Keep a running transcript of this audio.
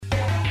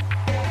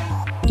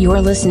You're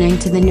listening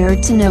to the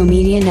Nerd to Know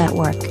Media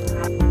Network.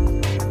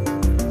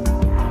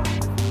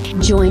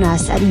 Join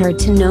us at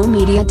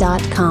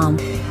nerdtoknowmedia.com.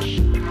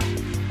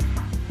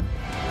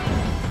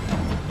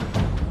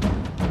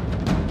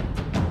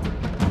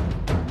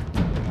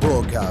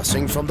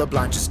 Broadcasting from the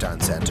Blanchardstown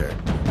Centre,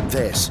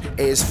 this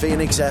is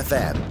Phoenix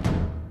FM.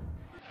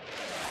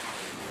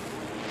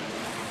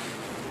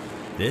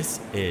 This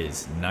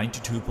is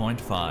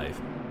 92.5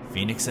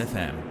 Phoenix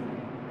FM,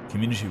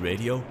 community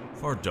radio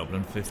for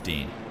Dublin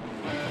 15.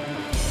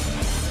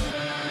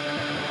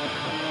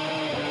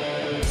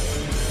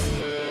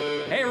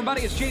 Hey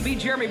everybody, it's JB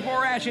Jeremy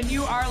Borash, and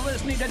you are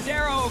listening to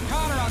Darrow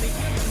O'Connor on the...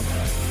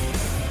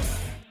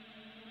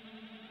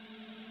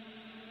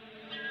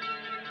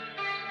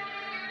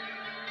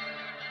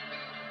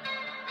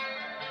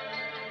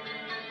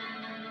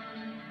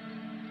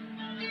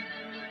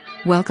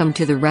 Welcome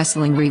to the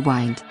Wrestling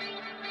Rewind,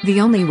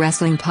 the only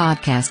wrestling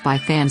podcast by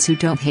fans who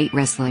don't hate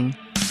wrestling.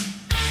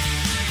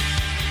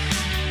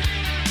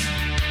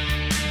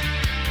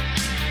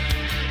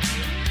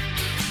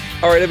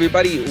 All right,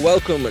 everybody,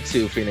 welcome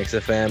to Phoenix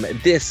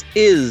FM. This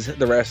is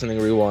the Wrestling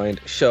Rewind,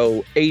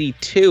 show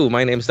 82.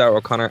 My name is Darrow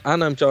O'Connor,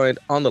 and I'm joined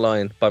on the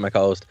line by my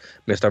co-host,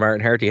 Mr.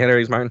 Martin Herty. How are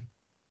you, Martin?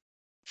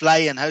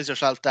 Flying. How's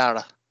yourself,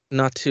 Dara?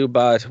 Not too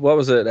bad. What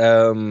was it?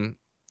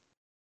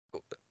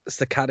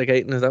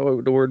 Cicada-gating, is that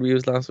what the word we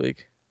used last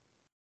week?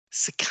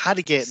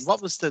 Cicada-gating.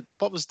 What was the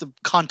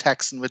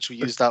context in which we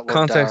used that word?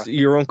 Context. Dara?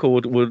 Your uncle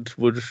would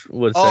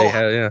say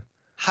how, yeah.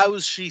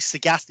 How's she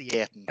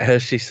cicada-gating?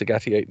 How's she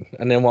cicada-gating?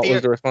 And then what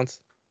was the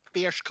response?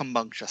 Fierce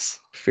combunctious.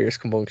 Fierce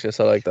combunctious.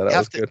 I like that. That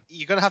was good.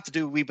 You're going to have to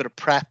do a wee bit of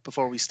prep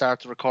before we start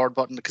the record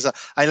button, because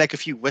I like a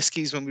few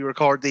whiskies when we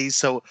record these,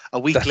 so a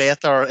week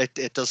later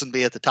it doesn't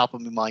be at the top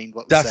of my mind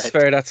what we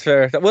said. That's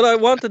fair. Well, I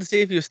wanted to see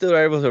if you still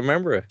were able to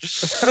remember it.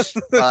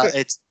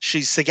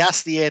 She's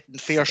sagaciating,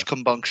 fierce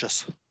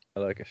combunctious. I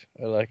like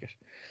it.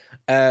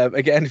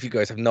 Again, if you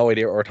guys have no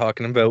idea what we're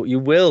talking about, you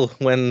will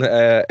when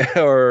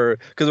because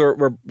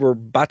we're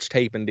batch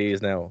taping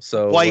these now.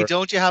 So why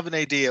don't you have an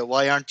idea?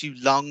 Why aren't you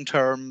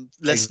long-term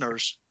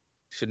listeners?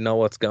 Should know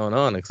what's going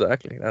on.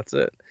 Exactly. That's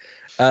it.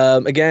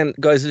 Again,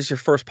 guys, this is your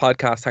first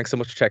podcast. Thanks so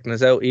much for checking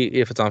us out.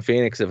 If it's on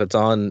Phoenix, if it's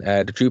on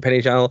the Drew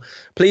Penny channel,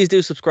 please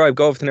do subscribe.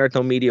 Go over to Nerd to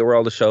Know Media, where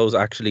all the shows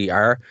actually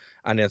are,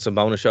 and then some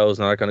bonus shows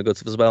and all that kind of good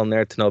stuff as well.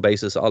 Nerd to Know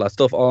Basis, all that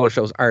stuff. All the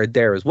shows are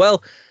there as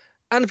well.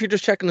 And if you're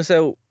just checking us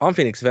out on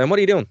Phoenix FM, what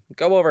are you doing?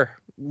 Go over.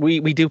 We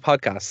do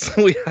podcasts.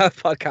 We have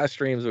podcast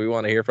streams. We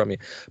want to hear from you.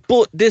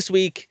 But this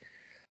week,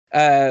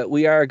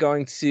 we are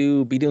going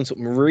to be doing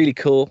something really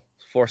cool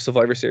for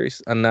Survivor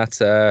Series. And that's,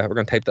 we're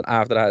going to tape that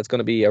after that. It's going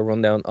to be a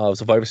rundown of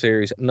Survivor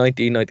Series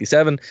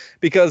 1997,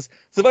 because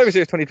Survivor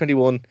Series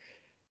 2021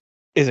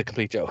 is a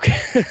complete joke.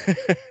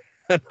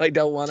 And I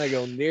don't want to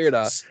go near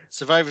that.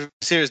 Survivor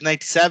Series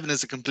 97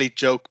 is a complete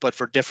joke, but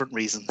for different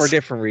reasons. For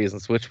different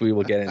reasons, which we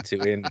will get into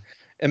in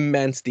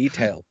immense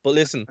detail. But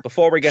listen,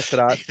 before we get to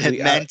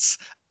that,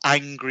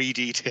 angry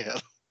detail.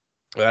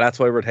 Well, that's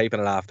why we're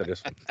taping it after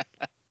this one.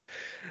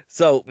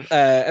 So,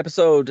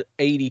 episode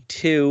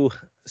 82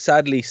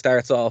 sadly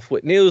starts off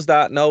with news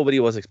that nobody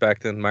was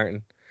expecting,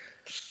 Martin.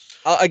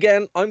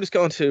 Again, I'm just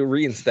going to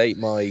reinstate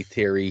my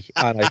theory,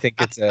 and I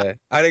think it's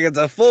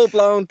a full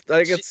blown.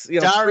 I think it's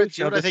Darren,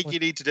 do you know what I think you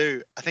need to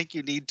do? I think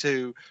you need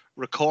to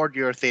record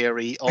your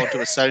theory onto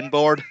a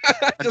soundboard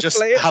and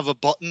just have a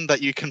button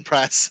that you can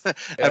press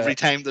every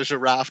time there's a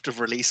raft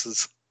of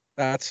releases.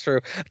 That's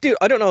true, dude.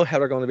 I don't know how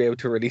they're going to be able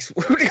to release.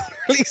 What are they going to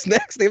release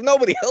next? They have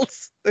nobody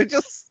else. They're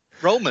just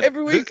Roman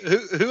every week.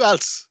 Who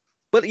else?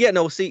 But yeah,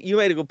 no. See, you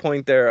made a good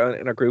point there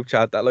in our group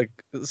chat that like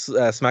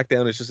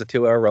SmackDown is just a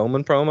 2-hour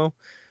Roman promo.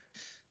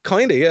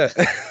 Kinda, yeah.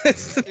 who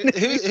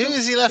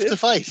is he left to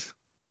fight?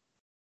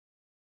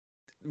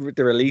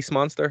 The release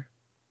monster.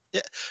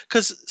 Yeah,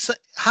 because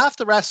half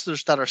the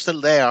wrestlers that are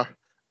still there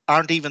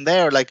aren't even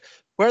there. Like,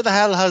 where the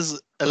hell has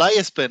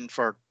Elias been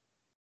for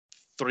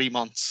 3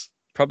 months?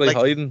 Probably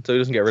hiding so he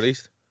doesn't get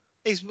released.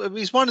 He's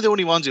one of the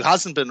only ones who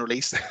hasn't been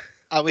released.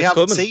 We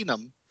haven't seen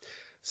him.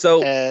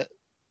 So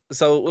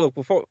look,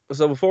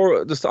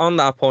 before just on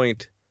that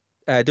point.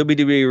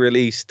 WWE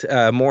released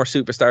more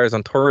superstars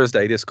on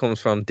Thursday. This comes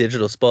from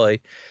Digital Spy.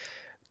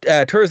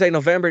 Thursday,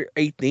 November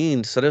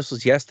 18th. So this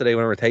was yesterday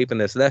when we were taping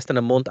this. Less than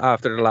a month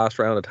after the last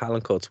round of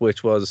talent cuts,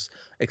 which was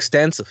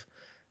extensive.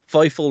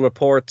 Fightful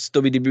reports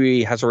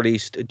WWE has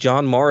released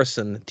John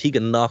Morrison,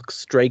 Tegan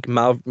Knox, Drake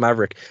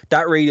Maverick.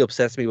 That really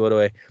upsets me, by the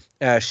way.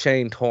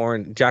 Shane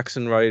Thorne,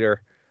 Jackson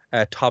Ryder,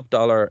 Top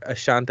Dollar,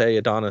 Ashante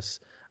Adonis,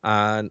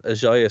 and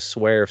Ajiya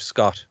Swerve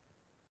Scott.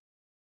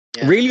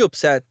 Yeah. Really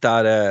upset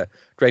that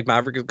Drake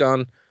Maverick is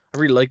gone. I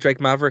really like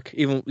Drake Maverick.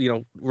 Even when he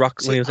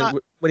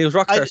was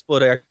Rockstar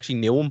Spud, I actually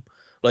knew him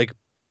like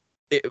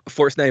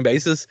first name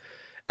basis.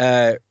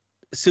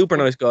 Super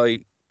nice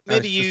guy.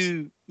 Maybe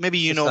you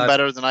know him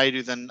better than I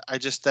do.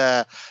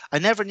 I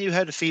never knew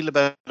how to feel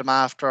about him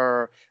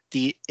after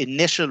the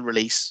initial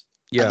release,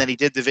 and then he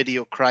did the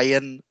video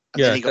crying,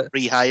 and then he got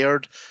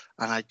rehired,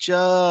 and I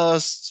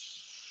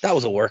just That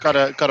was a work. Got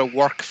a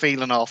work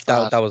feeling off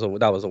that. That was a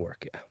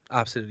work. Yeah,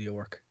 absolutely a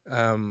work.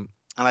 And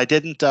I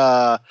didn't.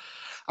 I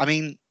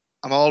mean,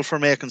 I'm all for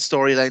making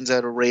storylines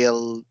out of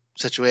real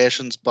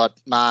situations, but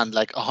man,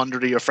 like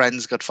 100 of your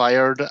friends got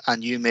fired,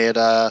 and you made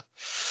a.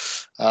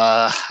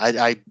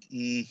 I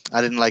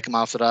didn't like him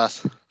after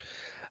that.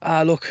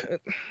 Look,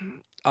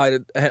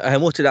 how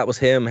much of that was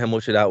him? How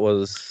much of that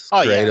was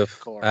creative? Yeah, of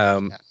course.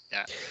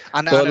 Yeah.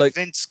 And if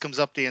Vince comes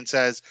up to you and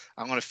says,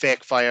 "I'm going to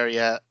fake fire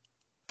you,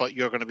 but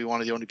you're going to be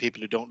one of the only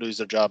people who don't lose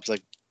their jobs,"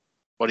 like,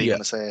 what are you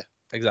going to say?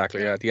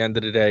 Exactly. Yeah. At the end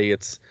of the day,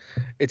 it's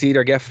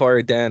either get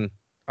fired then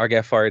or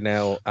get fired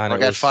now, or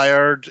get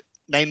fired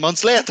 9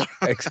 months later.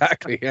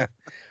 Exactly. Yeah.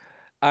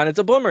 And it's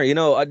a bummer,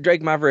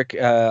 Drake Maverick.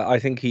 I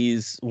think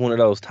he's one of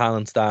those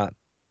talents that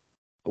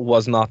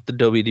was not the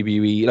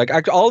WWE. Like,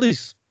 actually, all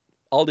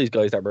these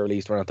guys that were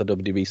released were not the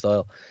WWE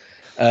style.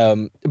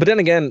 But then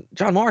again,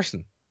 John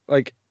Morrison,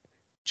 like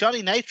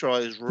Johnny Nitro,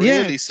 is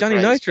really Johnny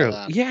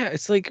Nitro. Yeah,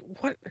 it's like,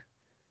 what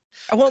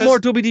more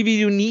WWE do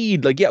you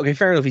need? Like, yeah, okay,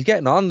 fair enough. He's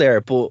getting on there,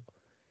 but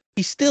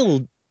he's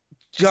still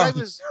John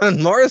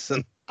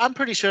Morrison. I'm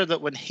pretty sure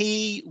that when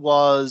he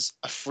was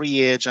a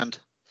free agent,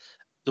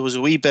 there was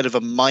a wee bit of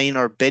a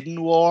minor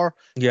bidding war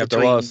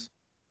between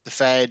the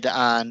Fed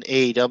and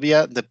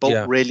AEW. They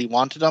both really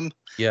wanted him.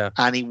 Yeah.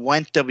 And he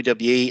went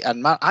WWE,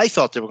 and I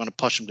thought they were going to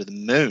push him to the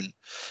moon,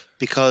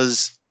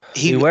 because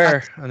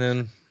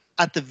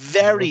at the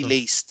very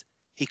least,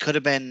 he could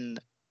have been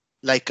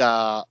like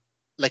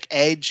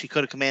Edge. He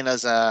could have come in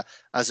as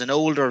an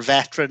older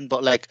veteran,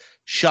 but like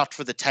shot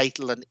for the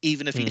title. And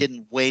even if he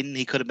didn't win,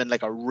 he could have been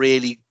like a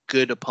really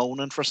good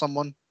opponent for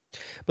someone.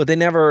 But they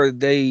never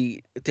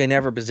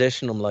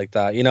positioned him like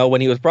that.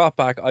 When he was brought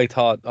back, I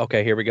thought,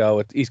 okay, here we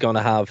go. He's going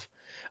to have.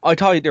 I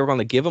thought they were going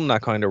to give him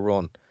that kind of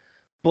run,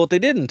 but they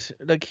didn't.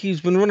 Like, he's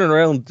been running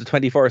around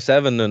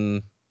 24/7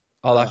 and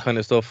all that kind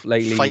of stuff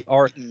lately,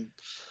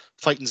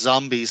 fighting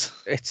zombies.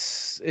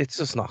 It's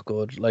just not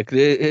good. Like,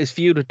 his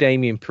feud with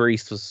Damian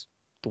Priest was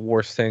the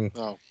worst thing.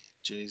 Oh,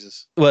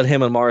 Jesus. Well,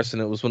 him and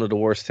Morrison, it was one of the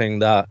worst thing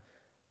that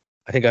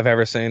I think I've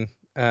ever seen.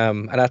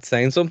 And that's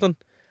saying something.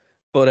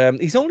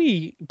 But he's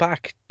only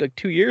back like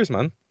 2 years,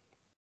 man.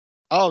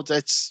 Oh,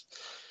 it's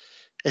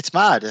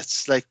mad.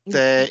 It's like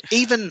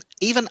even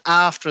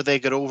after they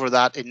get over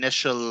that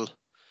initial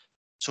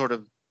sort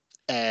of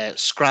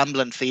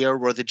scrambling fear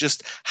where they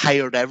just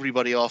hired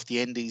everybody off the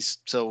indies,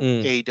 so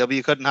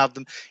AEW couldn't have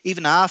them.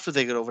 Even after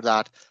they got over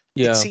that,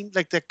 it seemed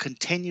like they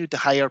continued to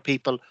hire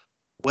people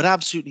with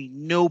absolutely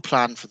no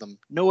plan for them,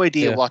 no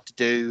idea what to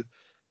do.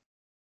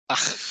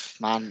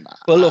 Man,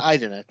 well, look, I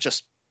don't know.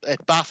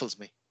 It baffles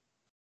me.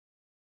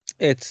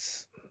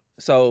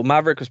 So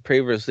Maverick was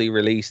previously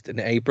released in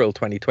April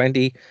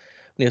 2020 when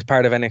he was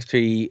part of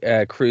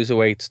NXT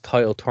Cruiserweight's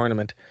title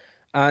tournament,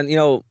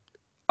 and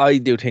I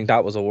do think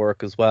that was a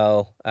work as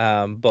well,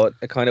 but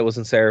it kind of was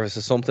in service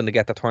of something to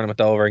get the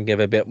tournament over and give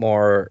a bit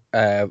more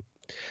of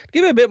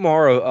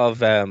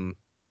an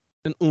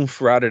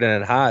oomph rather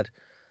than it had.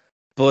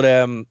 But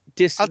I'll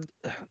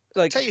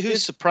tell you who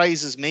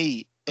surprises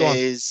me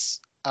is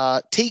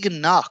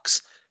Tegan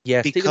Knox.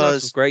 Yes, because Tegan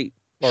Knox is great.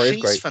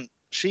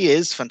 She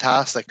is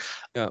fantastic.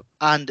 Yeah.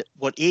 And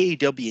what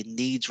AEW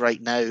needs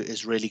right now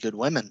is really good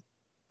women.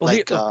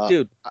 Well,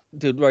 dude,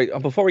 right.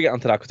 Before we get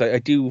onto that,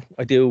 because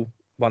I do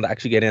want to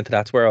actually get into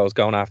that's where I was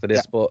going after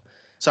this, but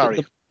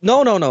sorry.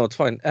 No, it's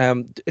fine.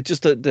 It's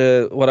just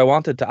the what I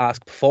wanted to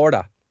ask before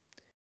that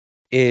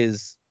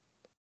is,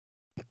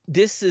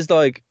 this is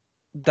like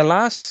the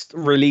last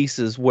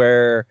releases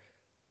where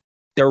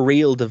they're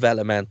real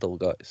developmental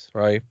guys,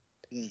 right?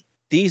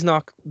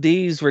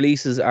 These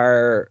releases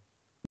are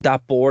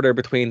that border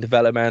between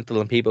developmental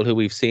and people who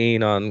we've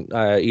seen on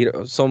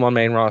either some on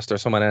main roster,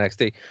 some on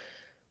NXT.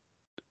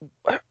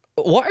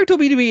 What are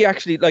WWE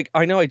actually like?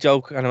 I know I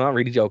joke, and I'm not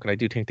really joking. I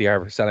do think they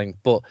are selling,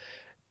 but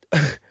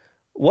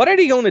what are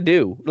they going to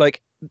do?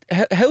 Like,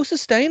 how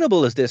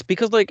sustainable is this?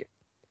 Because like,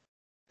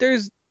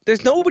 there's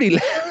nobody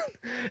left.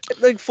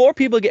 Like, 4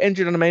 people get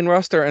injured on the main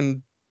roster,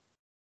 and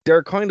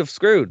they're kind of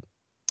screwed.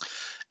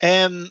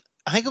 I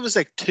think it was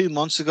like 2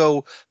 months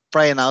ago,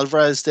 Brian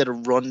Alvarez did a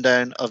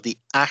rundown of the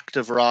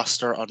active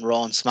roster on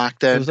Raw and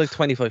SmackDown. It was like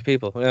 25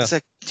 people. Yeah. It's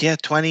like,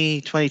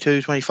 20,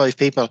 22, 25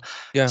 people.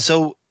 Yeah.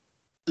 So,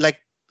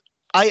 like,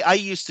 I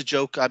used to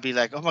joke, I'd be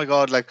like, oh my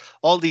God, like,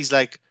 all these,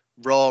 like,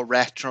 Raw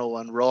Retro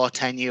and Raw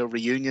 10-year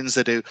reunions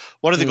they do,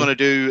 what are they going to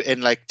do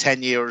in, like,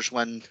 10 years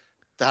when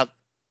they have...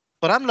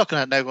 But I'm looking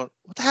at it now going,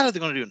 what the hell are they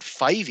going to do in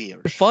 5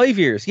 years? 5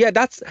 years. Yeah,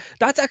 that's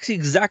actually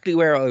exactly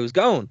where I was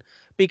going.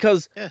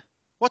 Because... Yeah.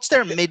 What's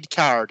their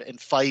mid-card in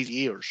 5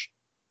 years?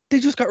 They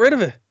just got rid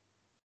of it.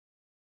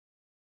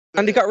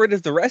 And they got rid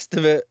of the rest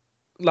of it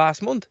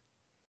last month.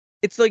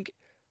 It's like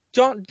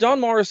John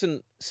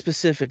Morrison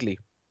specifically.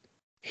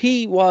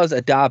 He was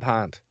a dab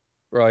hand,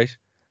 right?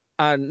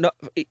 And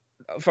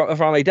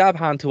from a dab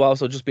hand to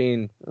also just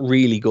being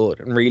really good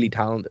and really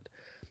talented.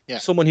 Yeah.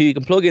 Someone who you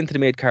can plug into the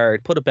mid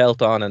card, put a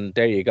belt on, and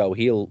there you go.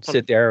 He'll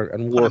sit there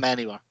and work. Put him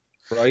anywhere.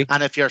 Right?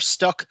 And if you're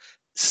stuck,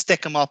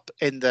 stick him up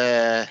in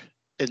the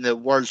in the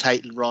world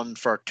title run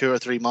for 2 or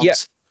 3 months. Yeah,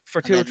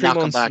 for 2 or and 3 then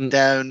knock months. him back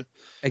down.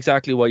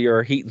 Exactly, while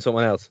you're heating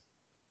someone else.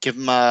 Give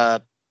him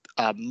a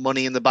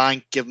Money in the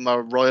Bank. Give him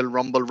a Royal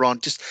Rumble run.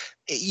 Just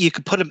you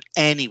could put him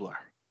anywhere.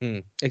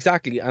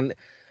 Exactly, and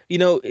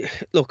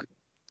look,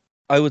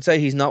 I would say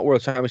he's not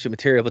World Championship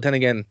material, but then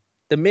again,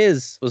 The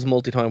Miz was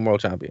multi-time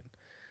world champion,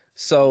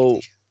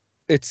 so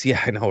it's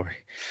I know.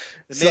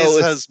 The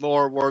Miz has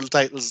more world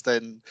titles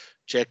than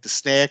Jake the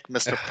Snake,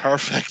 Mr.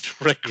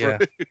 Perfect, Rick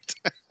Rude.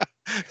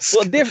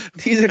 Well,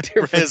 these are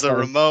different. Razor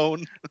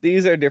Ramon.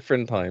 These are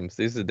different times.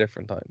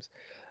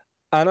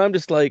 And I'm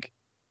just like,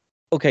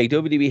 okay,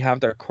 WWE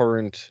have their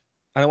current,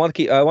 and I want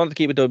to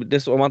keep it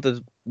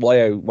WWE.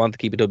 Why I want to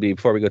keep it WWE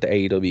before we go to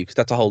AEW, because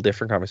that's a whole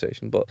different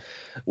conversation. But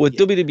with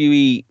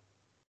WWE,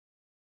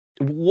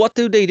 what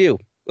do they do?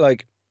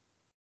 Like,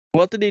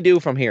 what do they do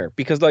from here?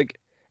 Because like,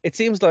 it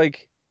seems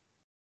like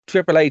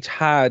Triple H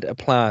had a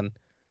plan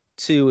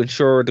to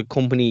ensure the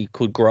company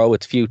could grow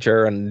its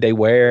future, and they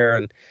were,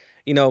 and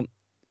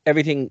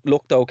everything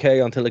looked okay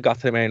until it got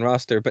to the main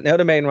roster. But now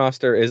the main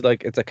roster is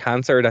like, it's a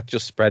cancer that's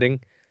just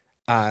spreading,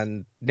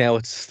 and now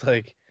it's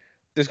like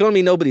there's going to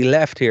be nobody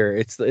left here.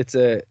 It's what's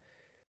it,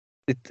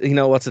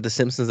 The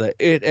Simpsons, that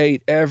it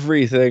ate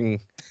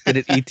everything. Did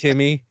it eat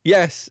Timmy?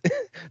 Yes.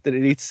 Did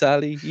it eat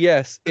Sally?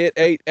 Yes. It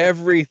ate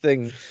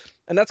everything.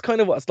 And that's kind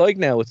of what it's like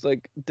now. It's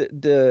like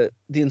the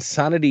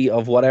insanity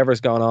of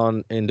whatever's going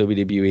on in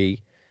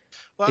WWE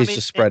is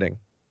just spreading.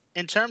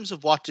 In terms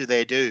of what do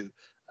they do,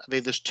 I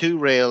mean, there's two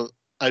real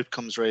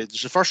outcomes, really.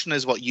 The first one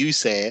is what you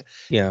say.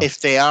 Yeah. If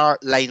they are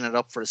lining it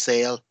up for a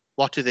sale,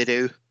 what do? They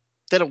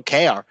don't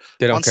care.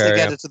 Once they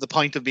get it to the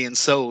point of being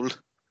sold,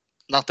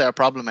 not their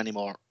problem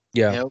anymore.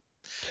 Yeah.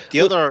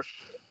 The other...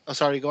 Oh,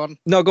 sorry, go on.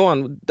 No, go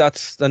on.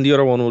 Then the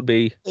other one would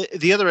be...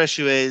 The other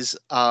issue is,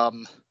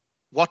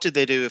 what do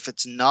they do if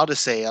it's not a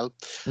sale?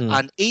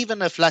 And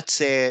even if, let's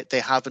say,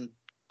 they haven't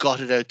got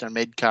it out their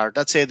mid-card,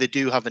 let's say they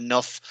do have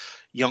enough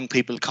young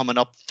people coming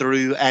up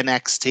through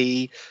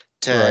NXT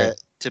to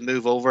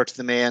move over to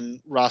the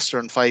main roster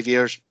in 5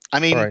 years.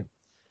 I mean,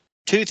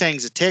 two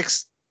things. It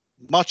takes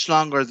much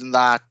longer than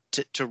that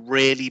to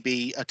really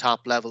be a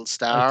top-level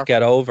star. And to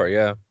get over,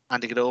 yeah.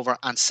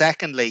 And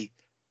secondly,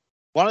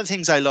 one of the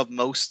things I love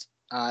most,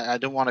 I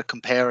don't want to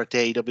compare it to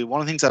AEW,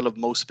 one of the things I love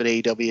most about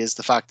AEW is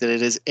the fact that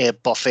it is a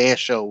buffet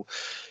show.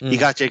 You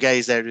got your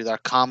guys there do their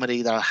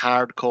comedy, their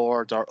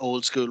hardcore, their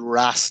old-school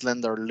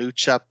wrestling, their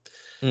lucha.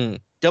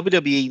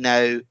 WWE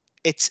now,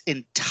 its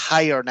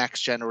entire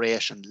next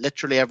generation,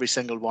 literally every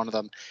single one of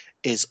them,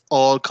 is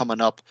all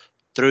coming up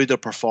through the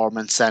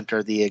Performance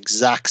Center, the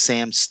exact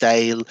same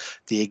style,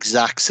 the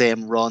exact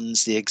same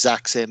runs, the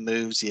exact same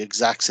moves, the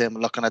exact same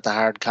looking at the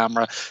hard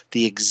camera,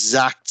 the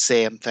exact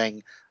same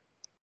thing.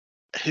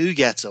 Who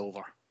gets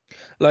over?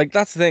 Like,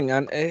 that's the thing.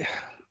 And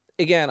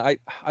again, I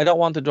don't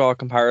want to draw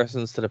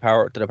comparisons to the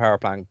power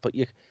plant, but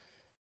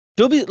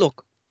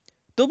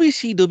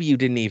WCW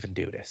didn't even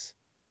do this.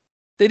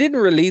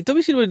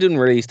 WCW didn't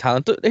release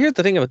talent. Here's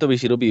the thing about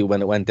WCW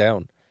when it went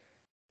down.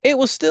 It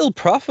was still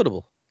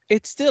profitable.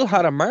 It still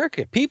had a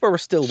market. People were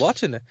still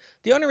watching it.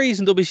 The only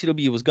reason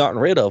WCW was gotten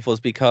rid of was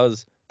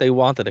because they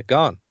wanted it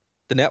gone.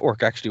 The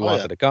network actually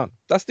wanted it gone.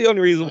 That's the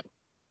only reason.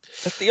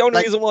 That's the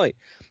only reason why.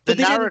 But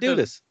they didn't do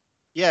this.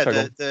 Yeah,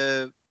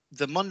 the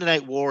Monday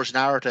Night Wars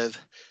narrative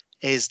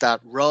is that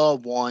Raw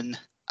won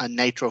and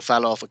Nitro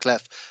fell off a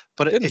cliff.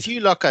 But if you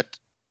look at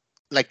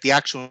like the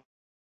actual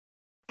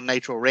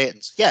Nitro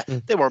ratings,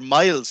 they were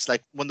miles.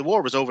 Like when the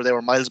war was over, they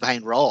were miles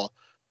behind Raw.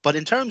 But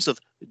in terms of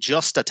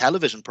just a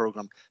television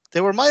program,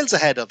 they were miles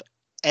ahead of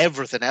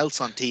everything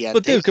else on TNT.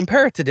 But dude,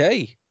 compare it to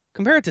today.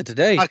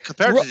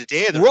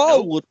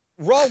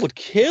 Raw would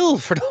kill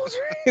for those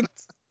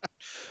ratings.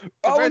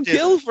 Raw would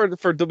kill for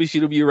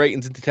WCW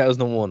ratings in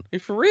 2001.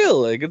 If for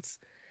real, like it's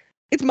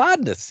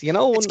madness,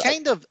 It's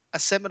kind of a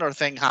similar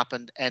thing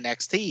happened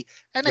NXT.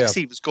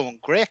 NXT was going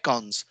great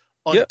guns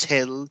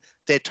until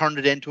they turned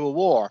it into a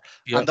war.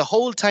 And the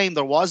whole time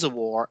there was a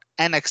war,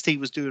 NXT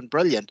was doing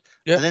brilliant.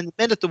 And then the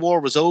minute the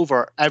war was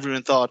over,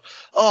 everyone thought,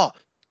 oh,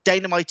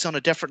 Dynamite's on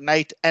a different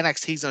night,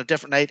 NXT's on a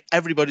different night,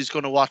 everybody's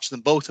going to watch them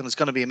both and it's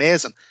going to be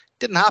amazing.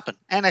 Didn't happen.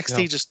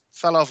 NXT just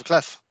fell off a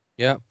cliff.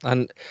 Yeah,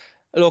 and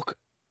look,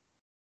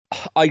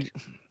 I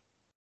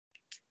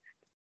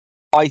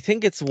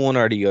think it's one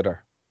or the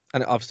other.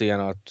 And obviously, I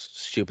know it's a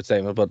stupid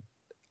statement, but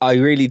I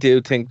really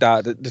do think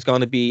that there's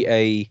going to be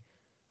a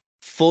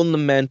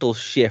fundamental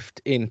shift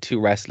into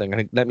wrestling. I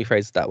think, let me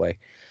phrase it that way.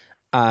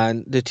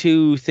 And the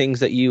two things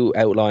that you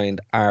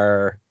outlined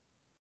are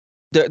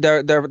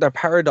they're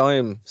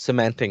paradigm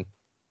cementing,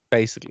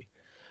 basically.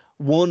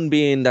 One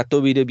being that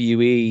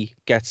WWE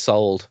gets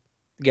sold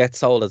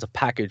as a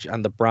package,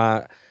 and the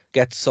brand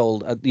gets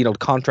sold,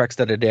 contracts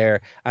that are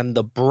there, and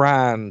the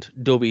brand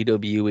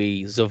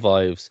WWE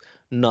survives,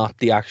 not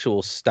the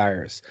actual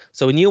stars.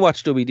 So when you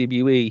watch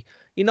WWE,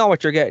 you know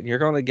what you're getting. You're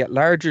going to get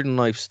larger than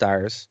life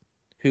stars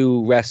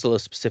who wrestle a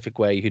specific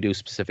way, who do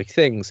specific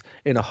things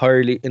in a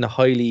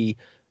highly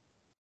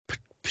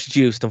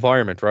produced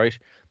environment, right?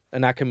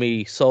 And that can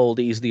be sold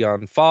easily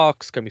on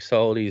Fox, can be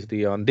sold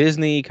easily on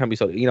Disney, can be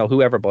sold,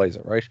 whoever buys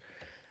it, right?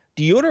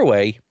 The other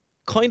way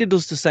kind of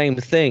does the same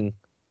thing,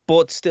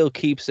 but still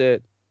keeps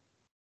it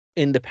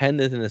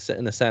independent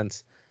in a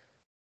sense.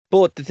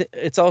 But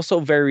it's also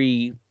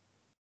very...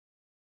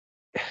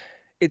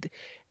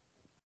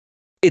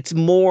 It's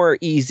more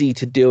easy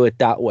to do it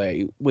that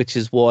way, which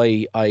is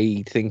why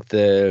I think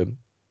the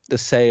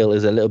sale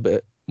is a little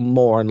bit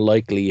more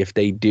unlikely if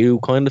they do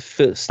kind of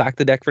stack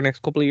the deck for the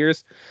next couple of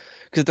years.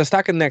 Because they're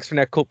stacking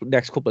the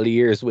next couple of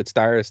years with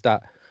stars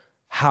that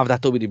have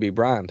that WWE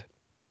brand.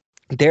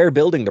 They're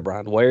building the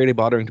brand. Why are they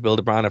bothering to build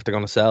a brand if they're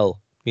going to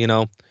sell?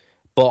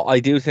 But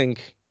I do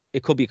think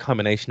it could be a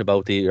combination of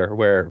both, either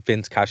where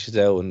Vince cashes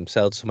out and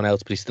sells to someone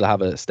else, but he still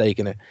have a stake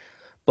in it.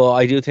 But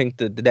I do think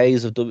that the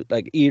days of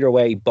either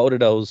way, both of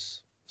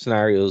those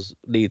scenarios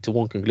lead to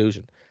one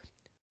conclusion: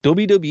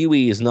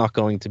 WWE is not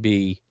going to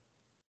be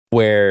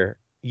where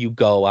you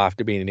go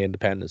after being an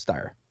independent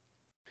star,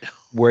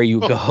 where you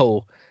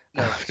go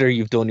after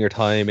you've done your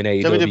time in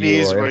AEW. WWE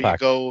is where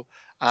Impact. you go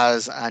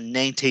as a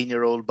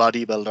 19-year-old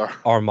bodybuilder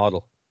or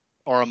model,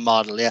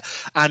 yeah.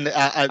 And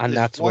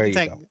that's one where you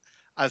thing go.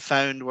 I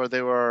found where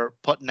they were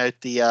putting out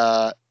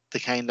the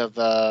kind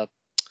of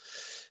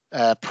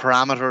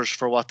parameters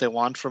for what they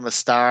want from a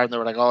star, and they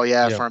were like, oh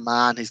yeah, for a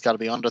man he's got to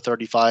be under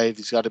 35,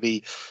 he's got to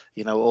be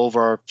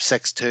over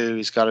 6'2",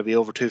 he's got to be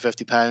over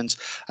 250 pounds,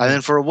 and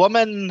then for a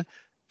woman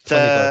is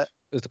the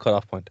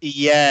cutoff point.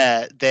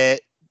 Yeah,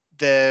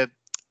 the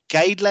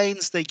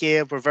guidelines they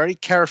gave were very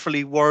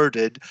carefully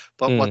worded,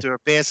 but what they were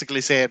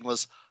basically saying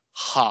was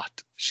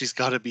hot. She's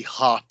got to be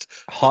hot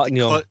and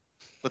young.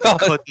 But they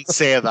couldn't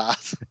say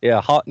that.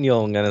 Yeah, hot and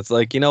young, and it's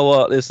like, you know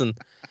what, listen,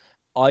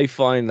 I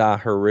find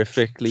that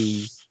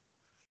horrifically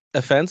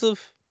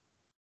offensive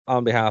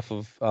on behalf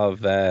of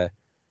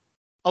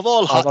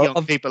all hot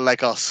young people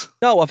like us.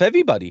 No, of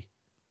everybody,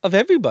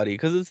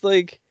 because it's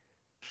like,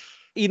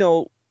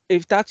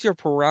 if that's your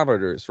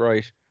parameters,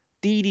 right?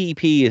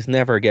 DDP is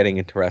never getting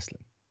into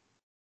wrestling,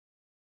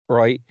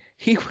 right?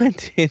 He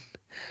went in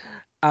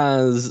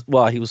as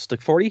he was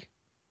like 40,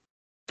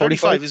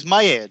 35 is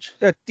my age.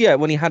 Yeah,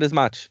 when he had his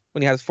match,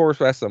 when he had his first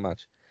wrestling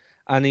match,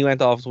 and he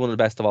went off as one of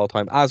the best of all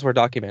time, as we're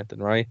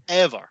documenting, right?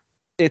 Ever.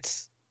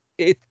 It's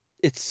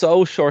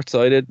so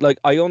short-sighted. Like,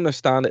 I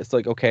understand it's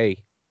like, okay,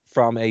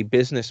 from a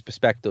business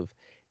perspective,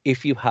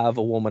 if you have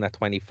a woman at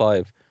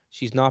 25,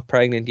 she's not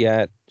pregnant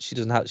yet,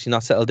 she's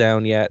not settled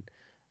down yet,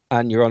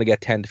 and you're going to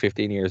get 10 to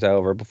 15 years out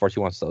of her before she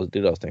wants to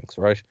do those things,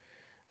 right?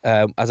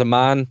 As a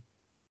man,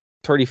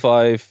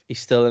 35,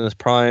 he's still in his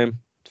prime,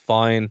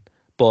 fine,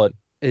 but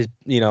his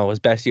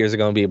best years are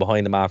going to be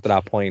behind him after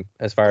that point,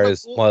 as far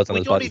as miles on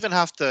his body. We don't even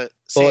have to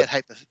say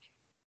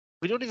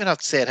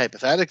it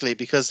hypothetically,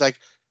 because, like,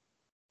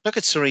 look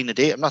at Serena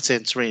Deeb. I'm not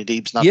saying Serena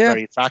Deeb's not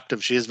very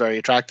attractive. She is very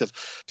attractive.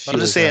 But I'm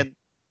just saying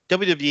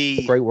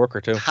WWE, great worker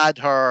too, had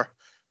her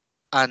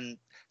and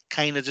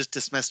kind of just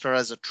dismissed her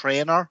as a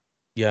trainer.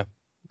 Yeah.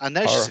 And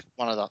now she's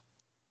one of the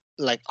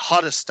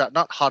hottest,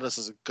 not hottest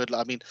as a good,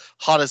 I mean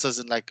hottest as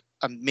in like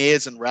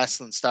amazing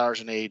wrestling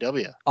stars in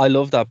AEW. I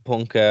love that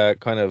Punk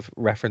kind of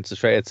reference to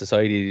Straight Edge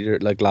Society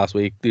like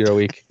the other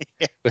week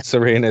with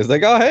Serena. It's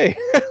like, oh hey,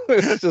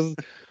 it's just,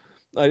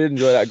 I did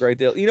enjoy that a great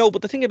deal.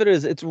 But the thing of it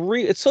is,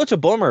 it's such a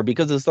bummer,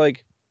 because it's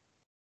like,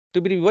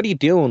 WWE, what are you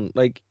doing?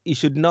 Like, you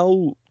should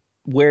know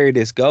where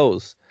this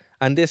goes,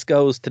 and this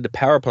goes to the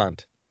power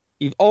plant.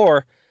 It's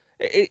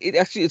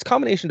a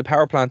combination of the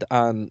power plant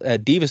and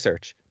Diva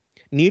Search.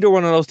 Neither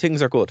one of those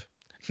things are good.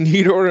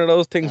 Neither one of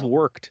those things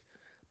worked.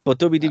 But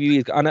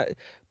WWE,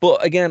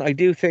 but again, I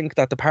do think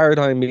that the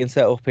paradigm being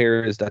set up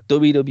here is that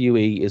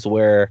WWE is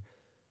where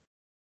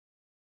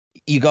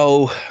you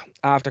go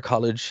after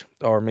college,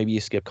 or maybe you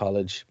skip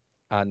college,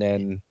 and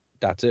then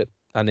that's it.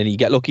 And then you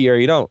get lucky or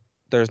you don't.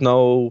 There's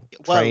no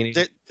training.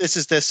 This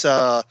is this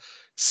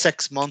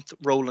 6-month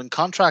rolling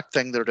contract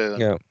thing they're doing.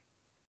 Yeah.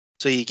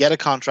 So you get a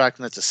contract,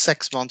 and it's a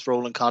 6-month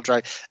rolling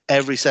contract.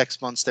 Every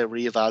 6 months they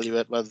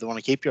reevaluate whether they want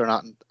to keep you or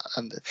not,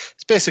 and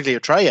it's basically a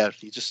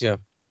tryout. You just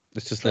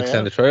it's just an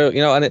extended tryout,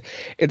 and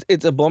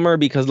it's a bummer,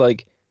 because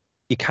like,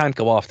 you can't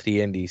go off to the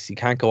Indies, you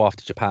can't go off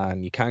to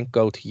Japan, you can't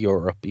go to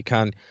Europe, you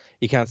can't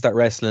start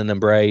wrestling in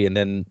Bray and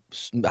then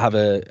have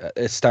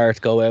a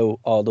start go out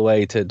all the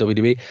way to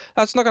WWE.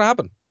 That's not going to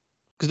happen,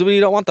 because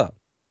WWE don't want that,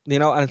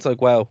 and it's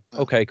like, wow,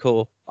 okay,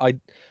 cool. I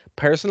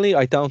personally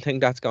don't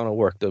think that's going to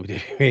work,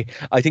 WWE.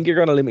 I think you're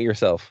going to limit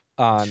yourself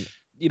on,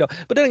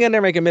 but then again,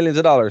 they're making millions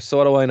of dollars, so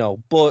what do I know?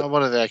 But what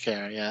do they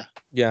care?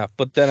 Yeah,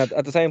 but then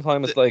at the same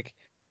time, it's like,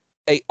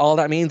 hey, all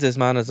that means is,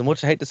 man, as much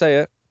as I hate to say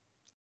it,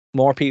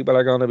 more people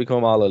are going to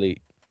become all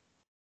elite.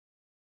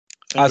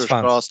 As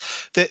fans.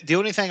 The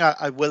only thing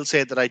I will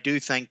say that I do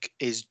think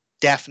is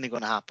definitely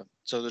going to happen.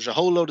 So there's a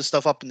whole load of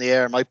stuff up in the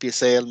air. Might be a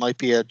sale, might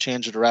be a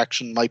change of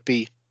direction, might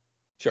be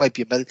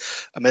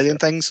a million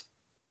things.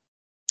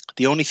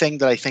 The only thing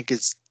that I think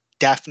is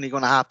definitely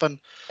going to happen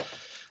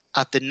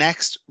at the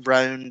next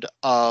round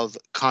of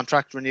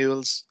contract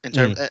renewals, in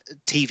terms of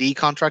TV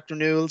contract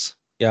renewals.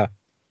 Yeah.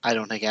 I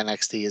don't think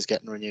NXT is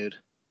getting renewed.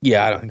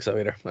 Yeah, I don't think so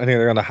either.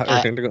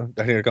 I think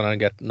they're gonna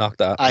get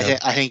knocked out.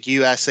 I think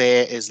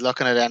USA is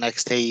looking at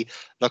NXT,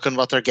 looking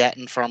what they're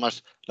getting from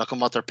it, looking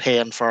what they're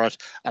paying for it,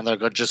 and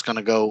they're just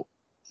gonna go,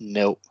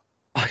 no.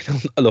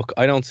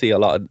 I don't see a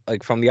lot of,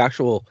 like, from the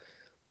actual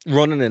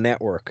running a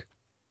network.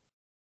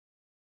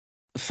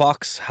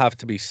 Fox have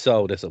to be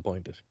so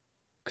disappointed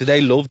because they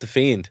love the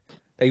Fiend.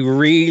 They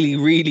really,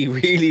 really,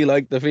 really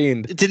like the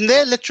Fiend. Didn't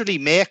they literally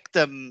make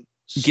them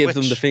give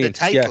them the Fiend?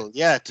 Title?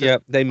 Yeah,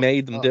 they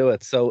made them do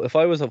it. So if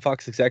I was a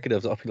Fox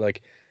executive, I'd be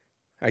like,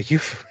 "Are you?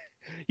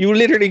 You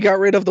literally got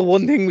rid of the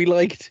one thing we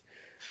liked.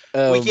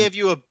 We gave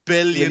you $1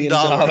 billion,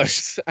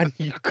 and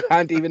you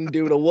can't even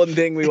do the one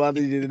thing we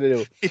wanted you to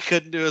do. He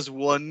couldn't do us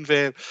one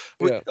favor.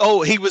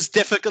 Oh, he was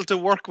difficult to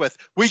work with.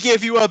 We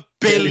gave you $1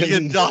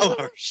 billion.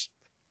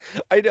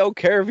 I don't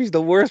care if he's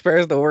the worst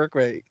person to work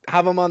with.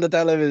 Have him on the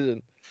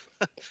television.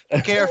 I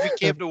don't care if he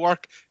came to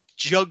work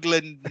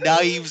juggling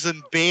knives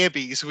and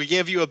babies. We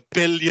gave you $1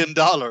 billion.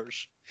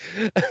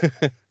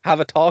 Have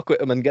a talk with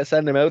him and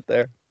send him out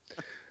there.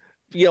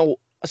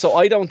 So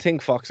I don't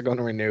think Fox are going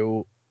to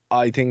renew.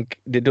 I think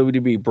the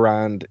WWE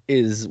brand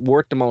is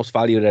worth the most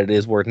value that it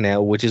is worth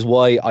now, which is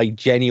why I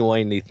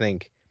genuinely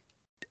think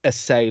a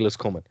sale is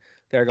coming.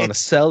 They're going to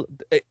sell.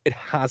 It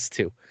has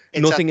to.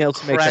 Nothing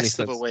else makes any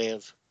sense. Of a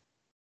wave.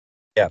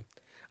 Yeah.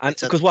 And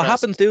because what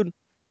happens, dude,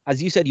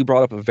 as you said, you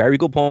brought up a very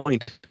good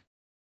point.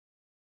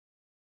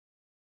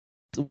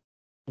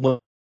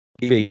 Going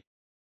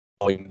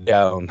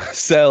down,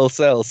 sell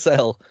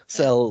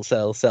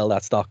that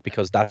stock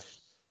because that's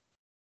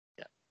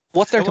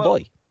what's there to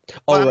buy.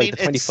 The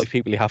 25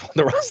 people you have on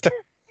the roster.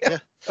 Yeah.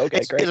 Okay,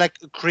 it's great. Like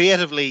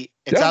creatively,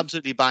 it's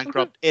absolutely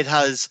bankrupt. It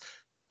has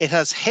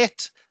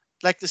hit,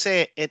 like they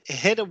say, it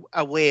hit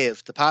a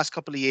wave the past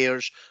couple of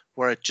years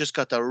where it just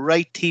got the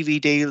right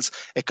TV deals.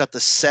 It got the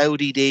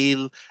Saudi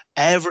deal.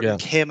 Everything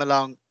came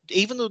along.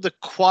 Even though the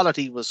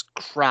quality was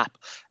crap,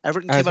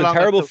 everything came along. It's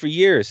been terrible for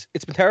years.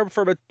 It's been terrible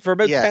for about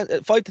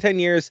 5 to 10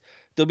 years.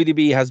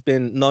 WWE has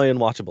been nigh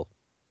unwatchable.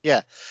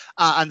 Yeah,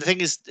 and the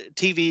thing is,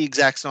 TV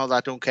execs and all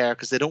that don't care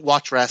because they don't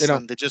watch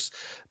wrestling. They just.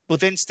 But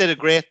Vince did a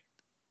great.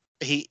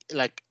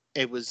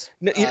 It was.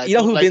 You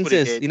know who Vince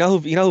is. You know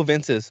who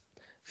Vince is.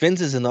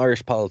 Vince is an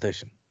Irish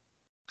politician.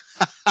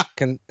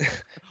 Can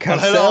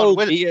sell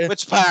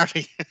which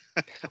party?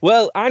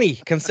 Well, Annie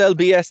can sell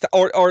BS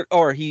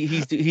or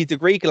he's the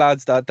Greek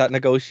lads that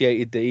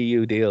negotiated the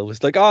EU deal.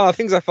 It's like,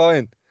 things are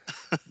fine,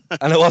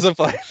 and it wasn't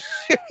fine.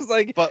 It was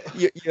like, but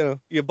you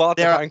bought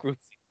the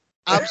bankruptcy.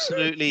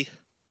 Absolutely,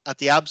 at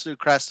the absolute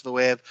crest of the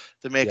wave,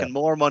 they're making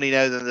more money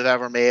now than they've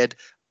ever made,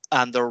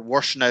 and they're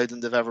worse now than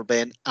they've ever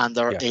been, and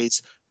there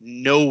is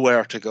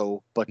nowhere to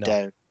go but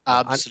down.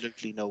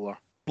 Absolutely nowhere.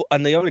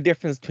 And the only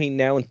difference between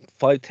now and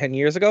 5-10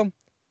 years ago,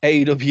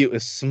 AEW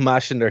is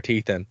smashing their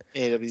teeth in.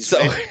 AEW's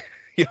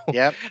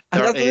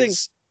there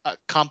is a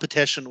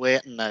competition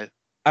waiting now.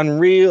 And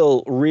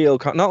real,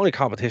 not only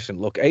competition.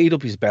 Look,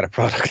 AEW is a better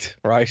product,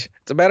 right?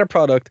 It's a better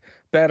product,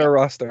 better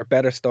roster,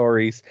 better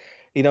stories.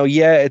 It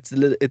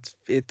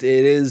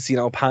is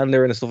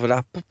pandering and stuff like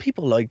that, but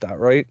people like that,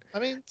 right? I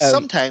mean,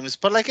 sometimes,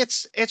 but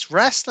it's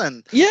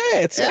wrestling. Yeah,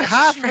 it's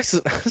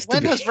wrestling.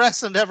 When has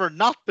wrestling ever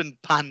not been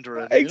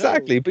pandering?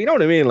 Exactly, but you know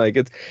what I mean. Like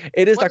it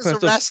is that kind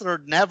of stuff. Wrestler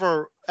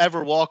never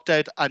ever walked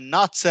out and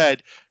not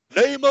said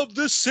name of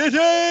the city.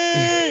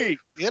 I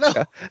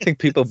think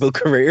people build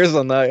careers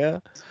on that. Yeah.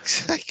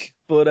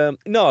 But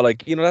no,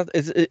 it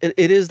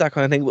is that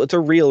kind of thing. It's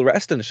a real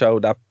wrestling show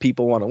that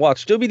people want to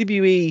watch.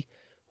 WWE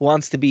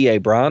wants to be a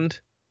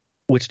brand,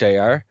 which they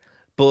are,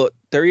 but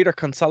they're either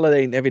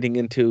consolidating everything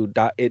into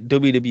that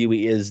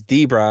WWE is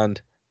the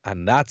brand,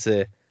 and that's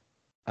it,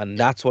 and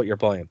that's what you're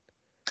buying.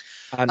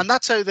 And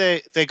that's how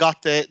they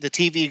got the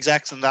TV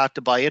execs and that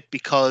to buy it,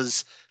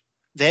 because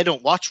they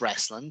don't watch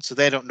wrestling, so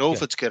they don't know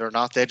if it's good or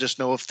not. They just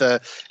know if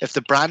the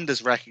brand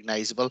is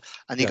recognizable,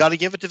 and you got to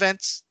give it to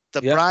Vince.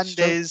 The brand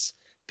is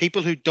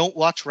people who don't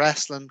watch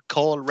wrestling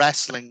call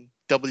wrestling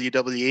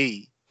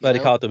WWE. Well, they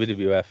call it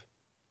WWF.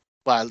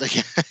 Well,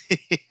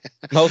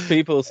 most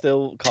people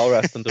still call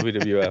wrestling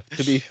WWF.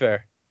 To be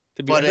fair,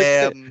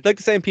 like the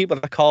same people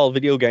that call all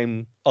video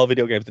games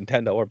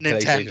Nintendo or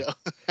PlayStation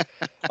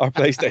or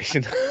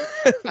PlayStation,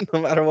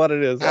 no matter what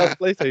it is,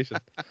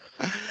 PlayStation.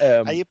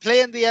 Are you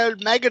playing the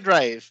old Mega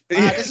Drive?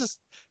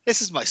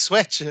 This is my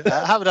Switch.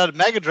 I haven't had a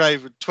Mega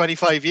Drive in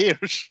 25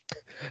 years.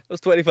 That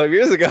was 25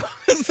 years ago.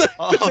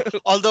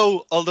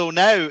 although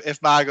now, if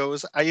Ma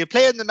goes, are you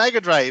playing the Mega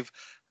Drive?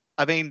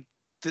 I mean,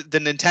 the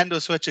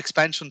Nintendo Switch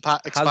expansion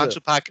pack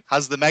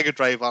has the Mega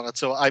Drive on it,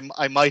 so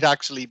I might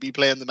actually be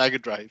playing the Mega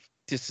Drive.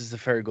 This is a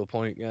very good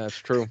point. Yeah, it's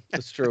true.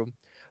 It's true.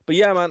 But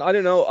yeah, man, I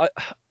don't know.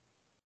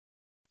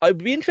 I'd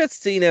be interested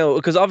to see now,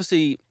 because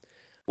obviously,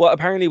 well,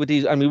 apparently with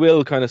these, and we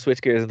will kind of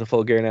switch gears into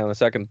full gear now in a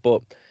second,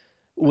 but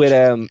with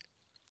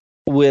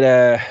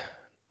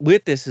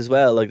this as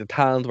well, like the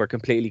talent were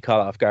completely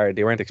caught off guard.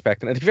 They weren't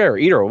expecting it. To be fair,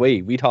 either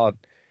way, we thought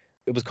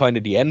it was kind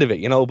of the end of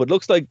it, but it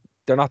looks like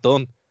they're not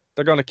done.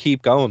 They're going to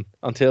keep going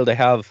until they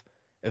have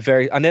and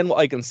then what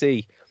I can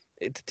see,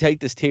 to take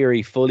this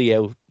theory fully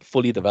out,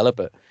 fully develop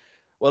it,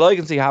 what I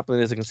can see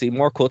happening is I can see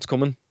more cuts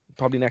coming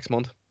probably next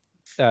month.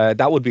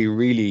 That would be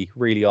really,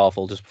 really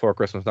awful just before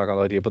Christmas. Not gonna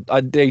lie to you, but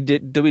they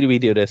did WWE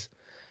do this,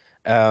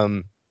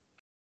 and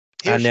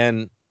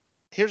then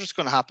here's what's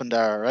going to happen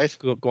there, right?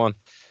 go on.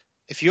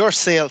 If your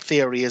sale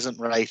theory isn't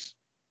right,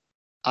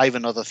 I have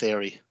another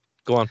theory.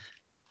 Go on.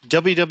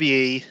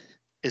 WWE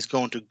is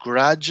going to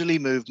gradually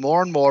move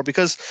more and more,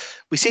 because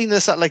we've seen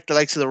this at like the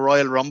likes of the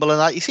Royal Rumble and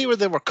that. You see where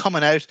they were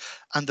coming out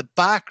and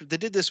they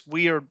did this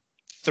weird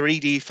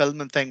 3D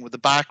filming thing with the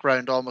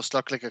background almost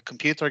looked like a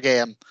computer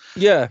game.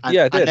 Yeah,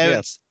 it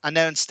did. And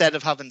now instead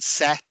of having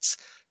sets,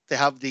 they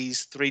have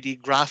these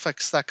 3D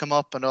graphics that come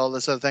up and all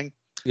this other thing.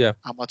 Yeah.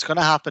 And what's going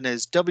to happen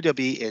is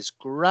WWE is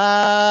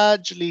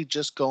gradually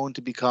just going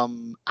to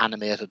become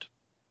animated.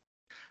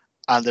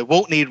 And they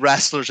won't need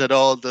wrestlers at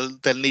all.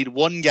 They'll need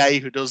one guy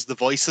who does the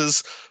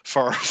voices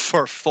for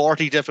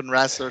 40 different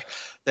wrestlers.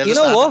 You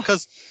know what?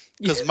 Because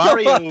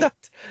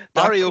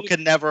Mario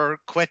can never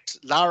quit.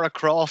 Lara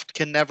Croft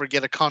can never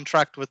get a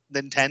contract with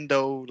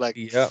Nintendo.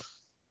 Yeah.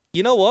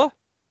 You know what?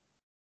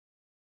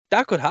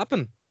 That could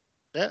happen.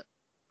 Yeah.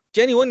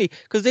 Genuinely.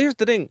 Because here's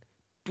the thing.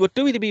 What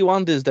WWE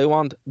want is they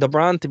want the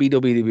brand to be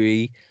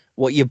WWE,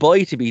 what you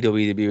buy to be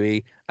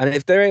WWE, and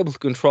if they're able to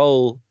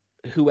control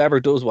whoever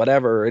does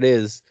whatever it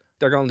is,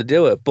 they're going to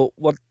do it. But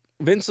what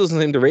Vince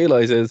doesn't seem to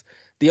realize is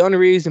the only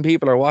reason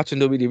people are watching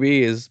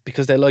WWE is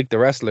because they like the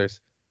wrestlers.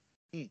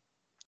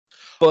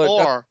 But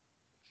or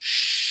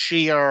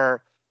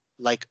sheer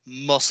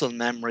muscle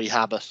memory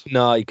habit.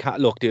 No, you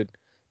can't. Look, dude,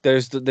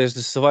 there's the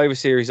Survivor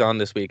Series on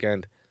this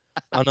weekend,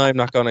 and I'm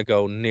not going to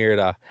go near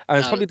that. And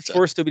it's probably the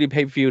first WWE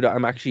pay-per-view that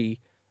I'm actually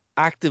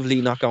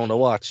actively not going to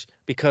watch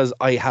because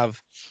I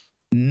have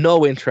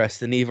no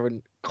interest in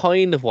even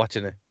kind of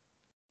watching it.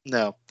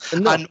 No.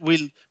 And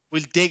we'll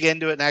dig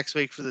into it next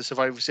week for the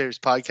Survivor Series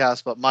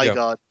podcast. But my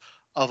God,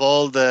 of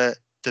all the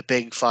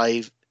big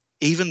five,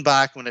 even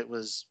back when it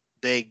was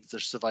big, the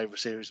Survivor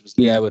Series was.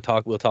 Yeah, we'll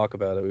talk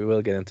about it. We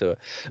will get into it.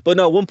 But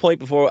no, one point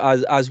before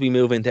as we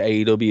move into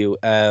AEW,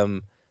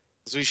 as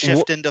we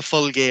shift into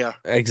full gear.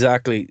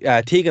 Exactly.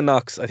 Tegan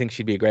Knox, I think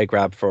she'd be a great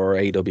grab for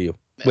AEW.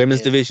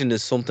 Women's division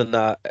is something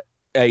that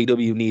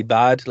AEW need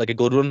bad, like a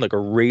good one, like a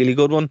really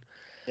good one.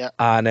 Yeah.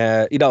 And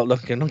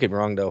look, don't get me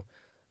wrong though.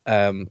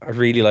 I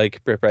really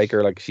like Britt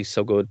Baker, like she's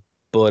so good.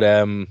 But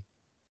they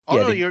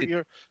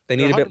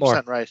need a bit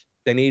more. Right.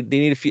 They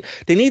need a few.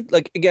 They need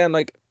I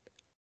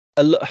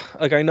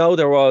know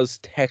there was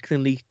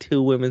technically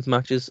 2 women's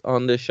matches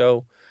on this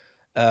show,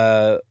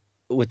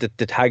 with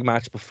the tag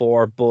match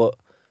before, but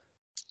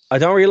I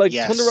don't really like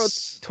Thunder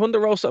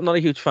Rose. I'm not a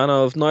huge fan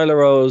of Nyla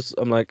Rose.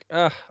 I'm like,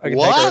 I can take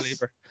her or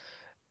leave her.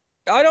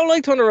 I don't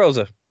like Thunder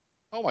Rosa.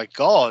 Oh my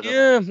God.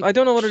 Yeah, I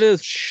don't know what it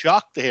is.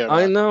 Shocked to hear that.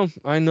 I know.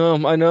 I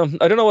don't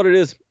know what it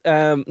is.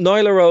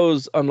 Nyla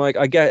Rose, I'm like,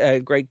 I get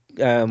a great,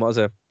 what was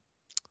it?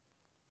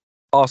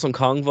 Awesome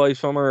Kong vibes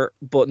from her,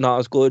 but not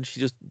as good.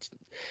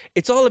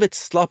 It's all a bit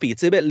sloppy.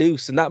 It's a bit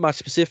loose, and that match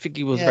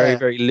specifically was very,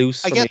 very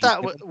loose. I get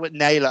that with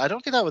Nyla. I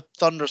don't get that with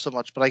Thunder so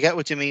much, but I get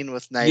what you mean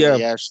with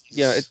Nyla.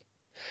 Yeah.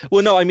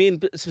 Well, no, I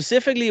mean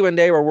specifically when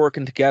they were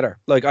working together.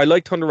 Like, I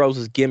like Thunder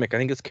Rose's gimmick. I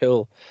think it's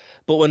cool.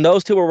 But when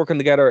those two were working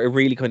together, it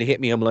really kind of hit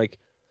me. I'm like,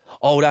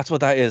 oh, that's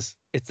what that is.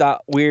 It's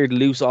that weird,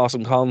 loose,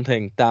 awesome Kong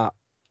thing that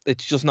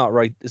it's just not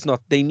right. It's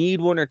not. They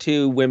need 1 or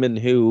 2 women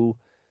who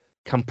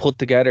can put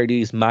together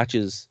these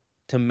matches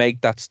to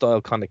make that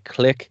style kind of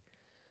click.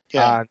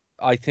 Yeah. And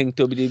I think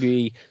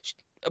WWE,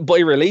 by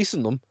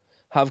releasing them,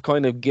 have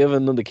kind of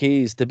given them the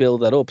keys to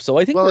build that up. So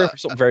I think we're for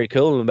something very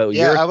cool about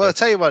Europe. Yeah, I will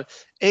tell you what,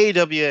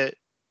 AEW,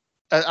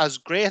 as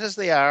great as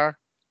they are,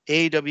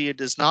 AEW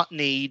does not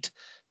need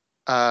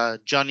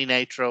Johnny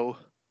Nitro.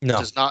 No.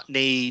 Does not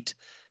need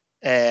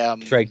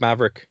Drake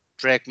Maverick. No.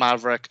 Does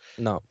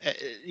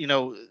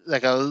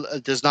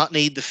not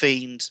need The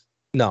Fiend.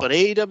 No. But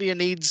AEW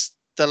needs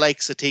the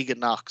likes of Tegan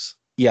Knox.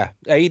 Yeah.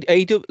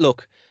 AEW,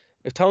 look,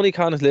 if Tony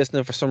Khan is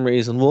listening for some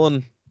reason,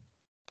 1,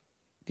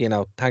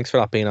 thanks for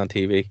not being on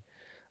TV.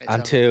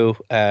 And 2,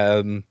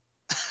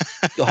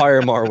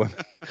 hire more women.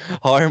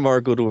 Hire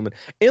more good women.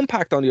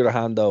 Impact, on the other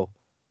hand, though,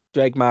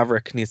 Drake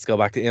Maverick needs to go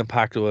back to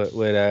Impact with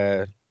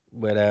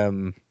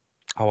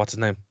what's his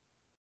name?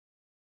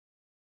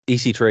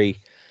 EC3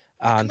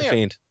 and The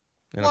Fiend.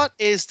 What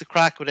is the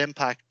crack with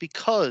Impact?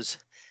 Because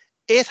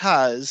it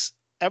has,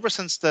 ever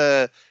since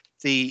the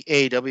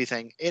AEW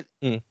thing,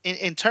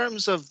 in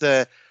terms of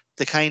the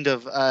kind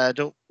of, I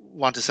don't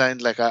want to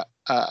sound like a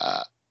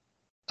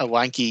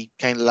wanky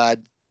kind of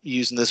lad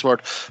using this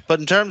word, but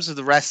in terms of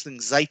the wrestling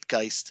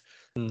zeitgeist,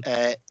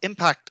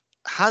 Impact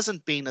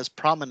hasn't been as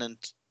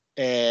prominent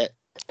as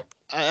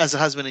it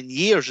has been in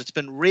years. It's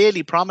been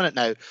really prominent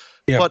now.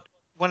 Yeah. But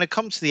when it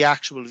comes to the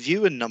actual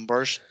viewing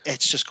numbers,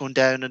 it's just going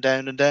down and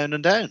down and down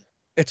and down.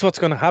 It's what's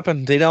going to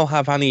happen. They don't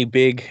have any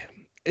big...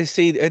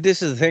 See,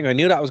 this is the thing. I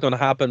knew that was going to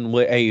happen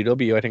with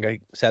AEW. I think I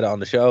said it on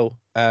the show.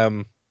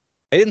 I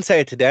didn't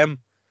say it to them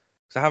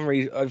because I haven't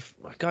really... I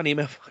got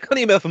an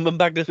email from them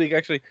back this week,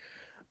 actually.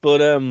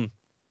 But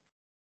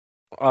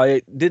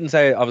I didn't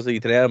say it, obviously,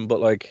 to them, but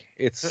like,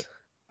 it's...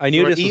 I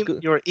knew this was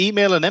good. You're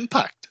emailing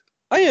Impact.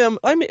 I'm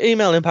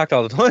emailing Impact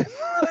all the time.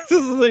 This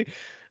is like,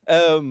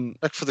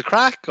 like for the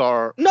crack,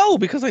 or no,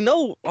 because I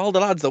know all the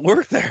lads that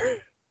work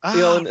there.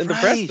 In the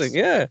press thing,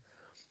 yeah.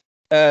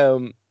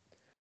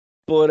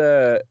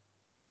 But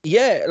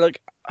yeah,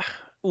 like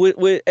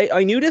with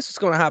I knew this was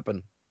going to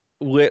happen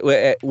when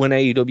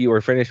AEW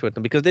were finished with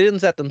them, because they didn't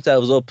set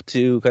themselves up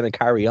to kind of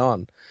carry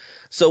on.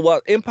 So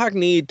what Impact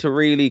need to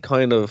really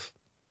kind of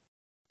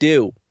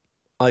do,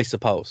 I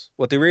suppose,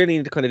 what they really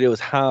need to kind of do is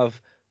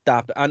have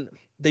that, and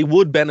they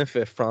would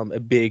benefit from a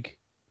big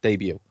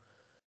debut.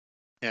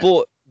 Yeah.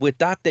 But with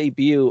that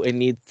debut, it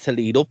needs to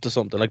lead up to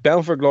something. Like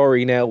Bound for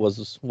Glory now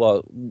was,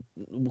 well,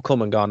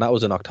 come and gone. That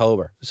was in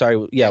October.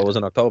 Sorry, yeah, it was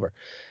in October.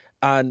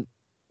 And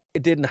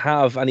it didn't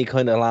have any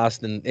kind of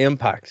lasting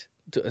impact.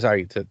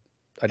 Totally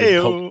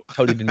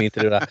didn't mean to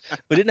do that.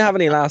 But it didn't have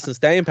any lasting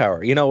staying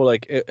power. You know,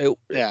 like,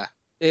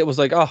 it was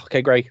like, oh,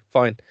 okay, great,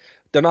 fine.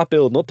 They're not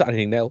building up to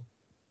anything now.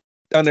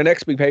 And their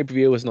next big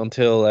pay-per-view isn't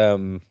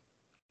until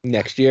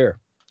next year.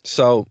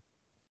 So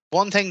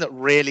one thing that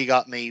really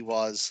got me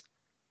was,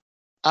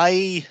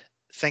 I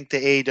think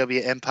the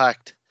AEW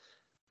Impact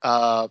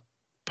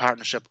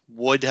partnership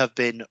would have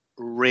been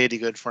really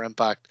good for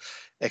Impact,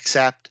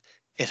 except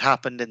it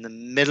happened in the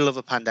middle of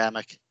a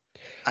pandemic.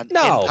 And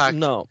Impact,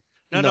 no.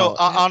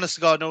 Honest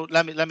to God, no.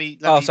 Let me.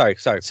 Sorry.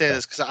 Say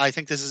this, because I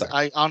think this is.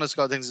 Honest to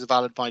God, think this is a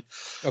valid point.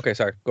 Okay,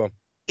 sorry. Go on.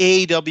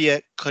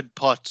 AEW could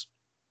put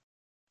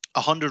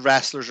 100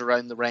 wrestlers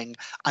around the ring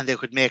and they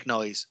could make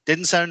noise.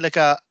 Didn't sound like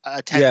a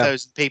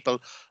 10,000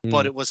 people,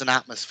 but it was an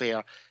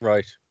atmosphere.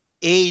 Right.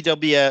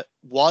 AEW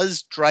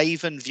was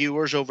driving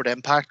viewers over to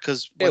Impact,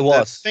 because when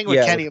the thing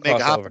with Kenny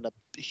Omega happened, a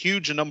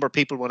huge number of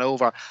people went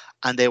over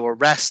and they were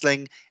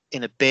wrestling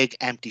in a big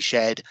empty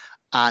shed.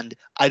 And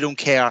I don't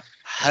care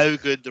how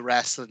good the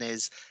wrestling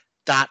is,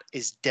 that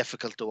is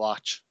difficult to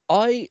watch.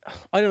 I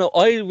don't know.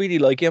 I really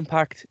like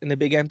Impact in the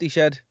big empty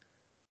shed.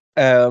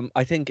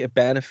 I think it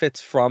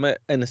benefits from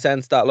it in the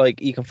sense that, like,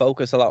 you can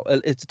focus a lot.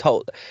 It's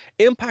total.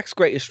 Impact's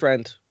greatest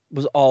strength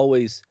was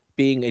always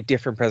being a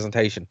different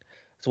presentation.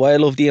 That's why I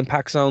love the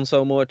Impact Zone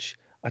so much.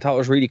 I thought it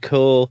was really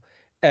cool.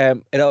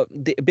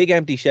 The big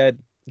empty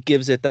shed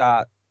gives it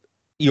that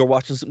you're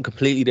watching something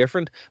completely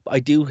different. But I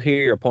do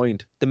hear your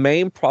point. The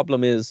main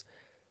problem is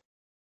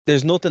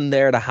there's nothing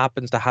there that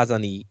happens that has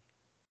any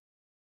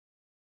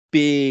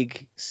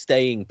big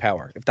staying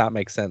power, if that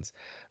makes sense.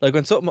 Like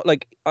when something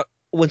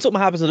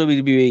happens in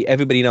WWE,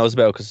 everybody knows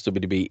about it because it's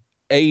WWE.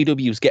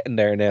 AEW's getting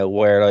there now,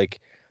 where like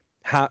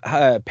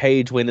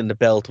Paige winning the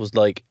belt was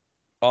like,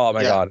 oh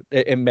my god,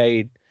 it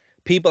made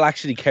people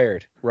actually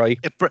cared, right?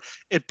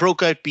 It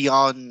broke out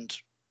beyond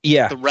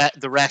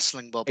the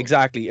wrestling bubble.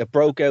 Exactly, it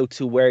broke out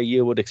to where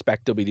you would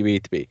expect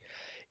WWE to be.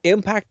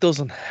 Impact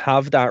doesn't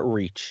have that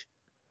reach,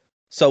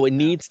 so it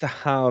needs to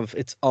have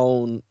its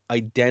own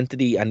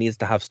identity and needs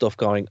to have stuff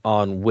going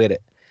on with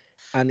it,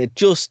 and it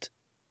just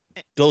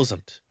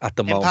doesn't at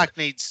the moment. Impact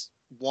needs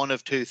one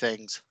of two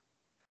things.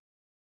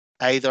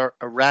 Either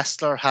a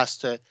wrestler has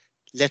to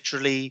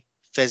literally,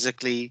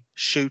 physically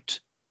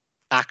shoot,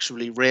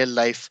 actually real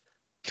life,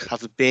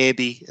 have a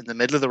baby in the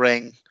middle of the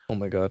ring. Oh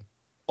my god.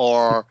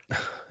 Or do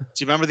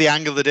you remember the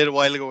angle they did a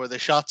while ago where they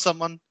shot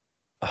someone?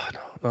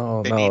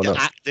 Oh, they need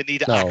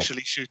to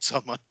actually shoot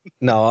someone.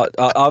 No,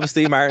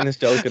 obviously Martin is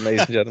joking,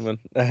 ladies and gentlemen.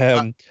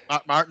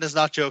 Martin is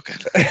not joking.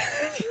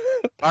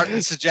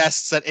 Martin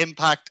suggests that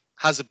Impact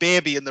has a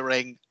baby in the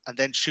ring and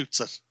then shoots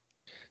it.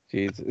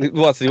 Jeez.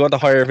 What, so you want to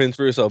hire Vince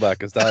Russo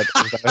back? Is that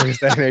what you're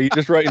saying? Are you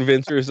just writing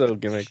Vince Russo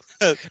gimmicks?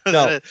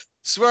 No.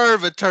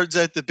 Swerve, it turns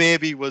out the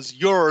baby was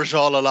yours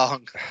all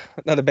along.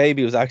 No, the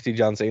baby was actually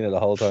John Cena the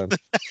whole time.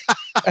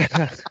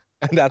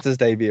 And that's his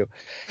debut.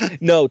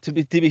 No, to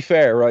be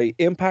fair, right?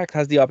 Impact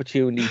has the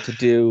opportunity to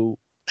do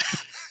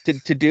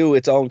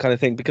its own kind of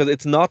thing, because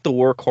it's not the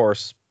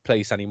workhorse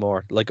place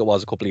anymore like it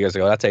was a couple of years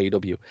ago. That's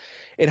AEW.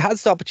 It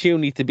has the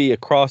opportunity to be a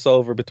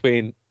crossover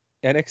between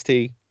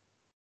NXT,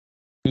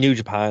 New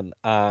Japan,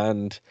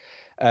 and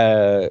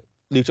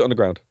Lucha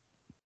Underground.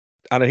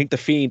 And I think The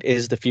Fiend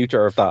is the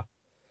future of that.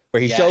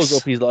 Where he shows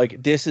up, he's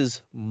like, this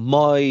is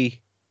my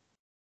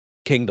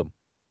kingdom.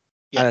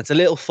 Yeah. And it's a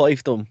little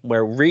fiefdom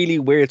where really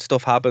weird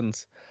stuff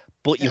happens,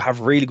 but you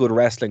have really good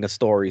wrestling and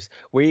stories.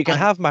 Where you can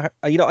have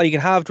you can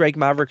have Drake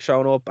Maverick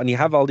showing up, and you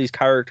have all these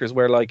characters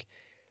where, like,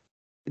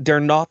 they're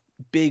not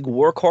big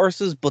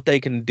workhorses, but they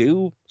can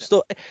do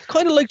stuff.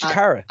 Kind of like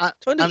Chikara.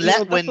 And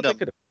let Wyndham.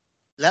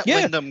 Let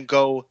Wyndham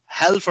go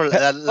hell for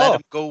let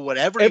him go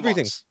whatever he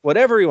wants.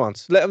 Whatever he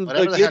wants. Let him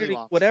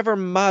whatever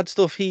mad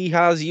stuff he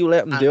has, you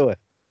let him do it.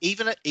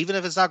 Even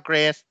if it's not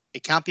great,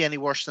 it can't be any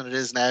worse than it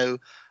is now.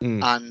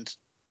 And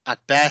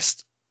at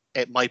best,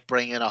 it might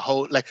bring in a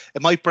whole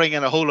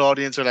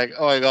audience who are like,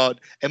 oh my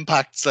god,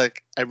 Impact's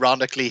like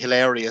ironically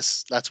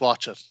hilarious. Let's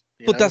watch it.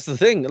 But that's the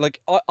thing.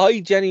 Like,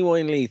 I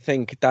genuinely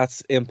think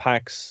that's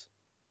Impact's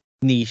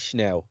niche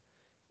now,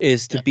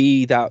 is to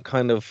be that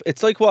kind of.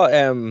 It's like what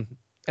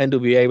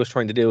NWA was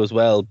trying to do as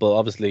well, but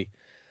obviously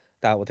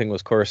that thing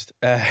was cursed.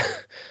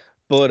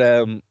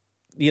 But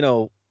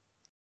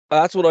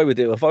that's what I would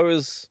do if I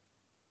was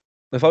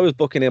if I was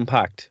booking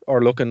Impact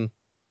or looking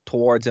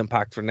towards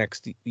Impact for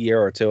next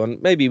year or two,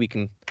 and maybe we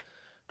can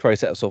try to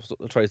set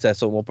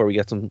something up where we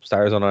get some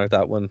stars on like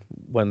that when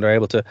they're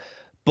able to.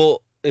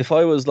 But if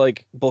I was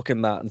like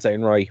booking that and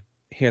saying, right,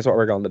 here's what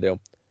we're going to do,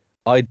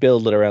 I'd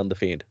build it around the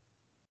Fiend.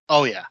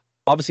 Oh yeah.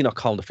 Obviously not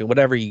call him the Fiend,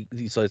 whatever he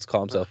decides to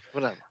call himself.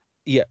 Whatever.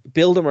 Yeah,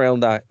 build him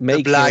around that.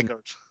 Make the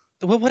blackguard.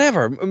 Well,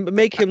 whatever.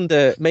 Make him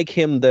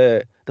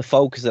the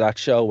focus of that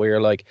show where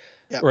you're like,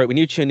 right, when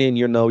you tune in,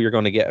 you know you're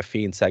going to get a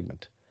Fiend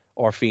segment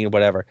or Fiend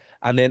whatever,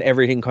 and then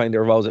everything kind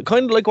of revolves.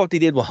 Kind of like what they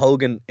did with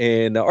Hogan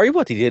or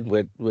what they did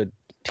with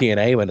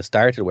TNA when it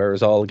started, where it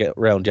was all get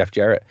around Jeff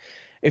Jarrett.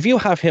 If you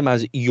have him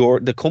as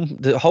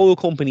the whole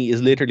company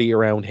is literally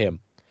around him,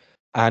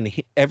 and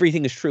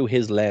everything is through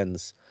his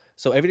lens,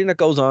 so everything that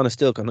goes on is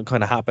still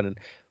kind of happening,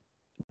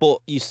 but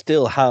you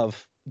still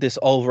have this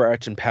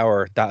overarching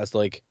power that is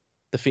like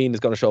the Fiend is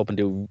going to show up and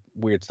do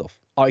weird stuff.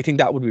 I think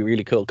that would be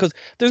really cool because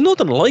there's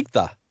nothing like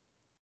that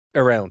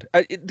around.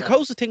 The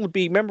closest thing would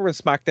be, remember when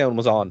SmackDown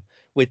was on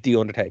with The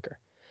Undertaker,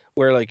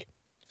 where like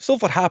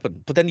stuff would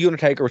happen, but then The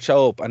Undertaker would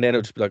show up and then it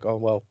would just be like, oh,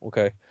 well,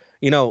 okay.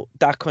 You know,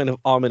 that kind of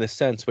ominous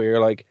sense where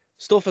you're like,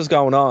 stuff is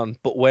going on,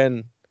 but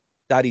when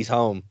Daddy's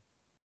home,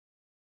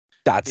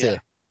 that's it.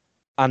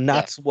 And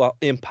that's what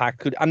Impact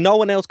could, and no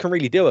one else can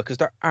really do it because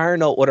there are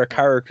no other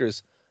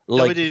characters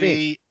like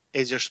WWE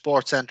is your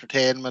sports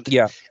entertainment.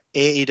 Yeah.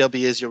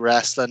 AEW is your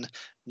wrestling.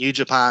 New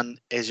Japan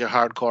is your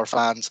hardcore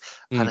fans.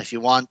 And if you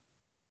want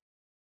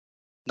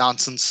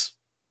nonsense,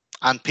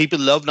 and people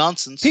love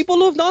nonsense.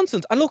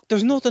 And look,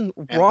 there's nothing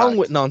wrong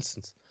with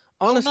nonsense.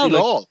 Honestly, not at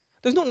all.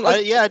 There's nothing.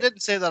 I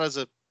didn't say that as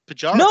a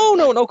pejorative.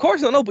 No, of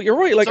course not. No, but you're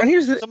right. Like, and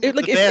here's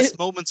the best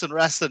moments in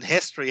wrestling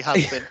history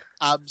have been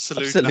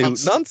absolute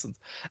nonsense.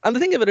 And the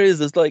thing of it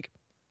is like,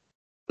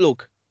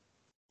 look,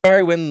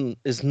 Barry Windham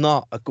is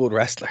not a good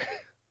wrestler.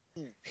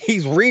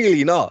 He's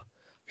really not.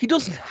 He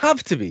doesn't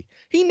have to be.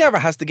 He never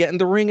has to get in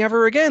the ring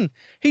ever again.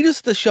 He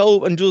just to show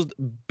up and just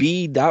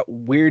be that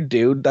weird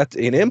dude that's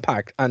in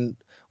Impact, and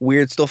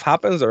weird stuff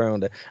happens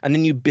around it. And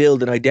then you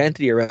build an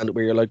identity around it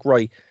where you're like,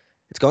 right,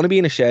 it's going to be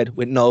in a shed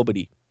with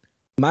nobody.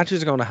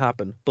 Matches are going to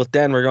happen, but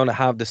then we're going to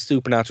have the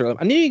supernatural.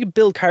 And then you can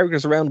build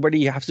characters around whether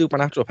you have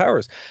supernatural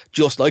powers,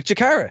 just like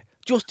Chikara.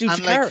 Just do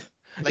Chikara.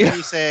 Like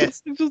you say,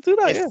 just do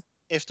that,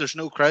 if there's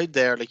no crowd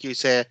there, like you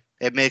say,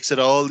 it makes it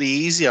all the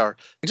easier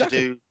to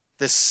do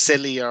the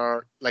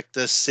sillier, like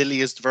the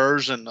silliest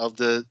version of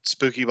the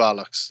spooky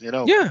bollocks, you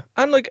know? Yeah,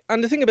 and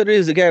the thing about it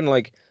is, again,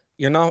 like,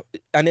 you're not,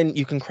 and then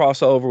you can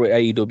cross over with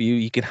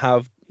AEW, you can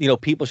have, you know,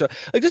 people show,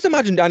 like, just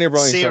imagine Danny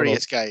O'Brien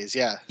serious guys,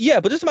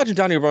 but just imagine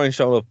Danny O'Brien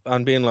showing up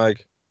and being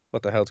like,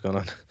 what the hell's going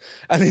on?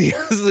 And then he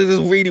has this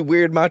really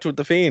weird match with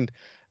The Fiend.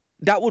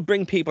 That would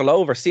bring people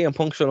over. CM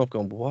Punk showing up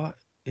going, what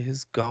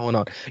is going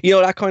on? You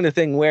know, that kind of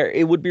thing, where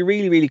it would be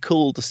really, really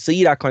cool to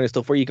see that kind of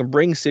stuff where you can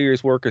bring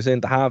serious workers in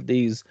to have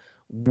these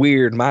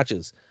weird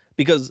matches.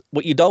 Because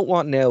what you don't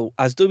want now,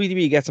 as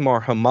WWE gets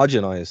more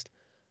homogenized,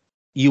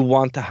 you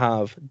want to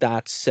have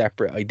that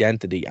separate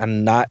identity,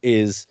 and that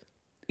is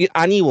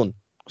anyone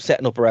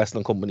setting up a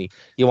wrestling company,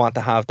 you want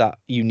to have that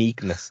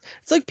uniqueness.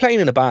 It's like playing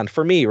in a band.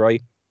 For me,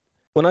 right,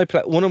 when I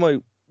play,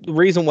 the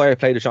reason why I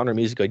play the genre of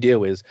music I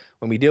do is,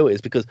 when we do it,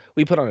 is because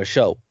we put on a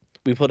show.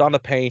 We put on the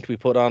paint, we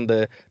put on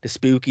the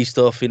spooky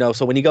stuff, you know.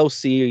 So when you go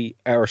see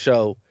our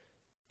show,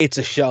 it's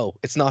a show.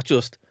 It's not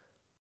just,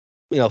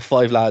 you know,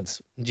 five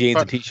lads, jeans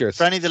and t-shirts.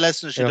 For any of the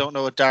listeners who don't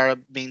know what Dara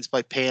means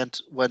by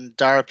paint, when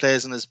Dara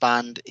plays in his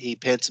band, he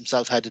paints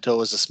himself head to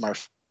toe as a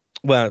Smurf.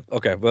 Well,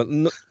 okay, well,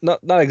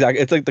 not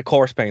exactly. It's like the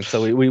coarse paint.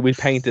 So we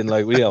paint in,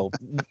 like, you know,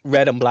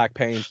 red and black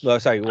paint. No,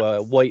 sorry,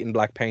 white and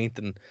black paint,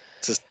 and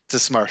it's a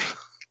Smurf.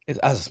 It's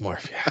as a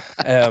Smurf,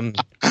 yeah.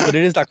 But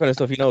it is that kind of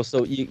stuff, you know.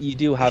 So you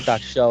do have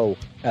that show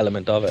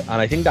element of it, and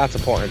I think that's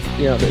important.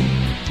 You know,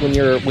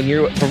 when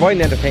you're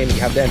providing entertainment,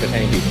 you have to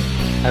entertain people,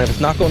 and if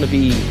it's not going to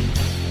be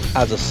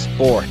as a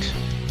sport,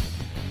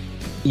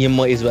 you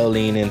might as well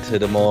lean into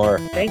the more.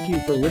 Thank you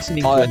for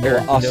listening to a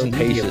Nerd to Know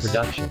Media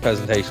production.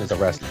 Presentations of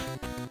wrestling.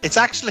 It's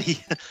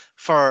actually,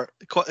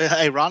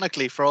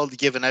 ironically, for all the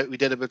giving out we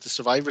did about the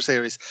Survivor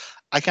Series,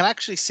 I can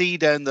actually see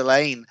down the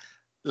line,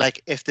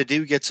 like, if they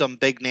do get some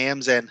big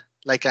names in,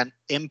 like an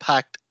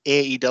Impact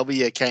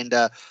AEW kind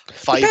of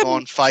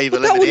 5-on-5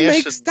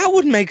 elimination. That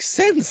would make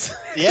sense.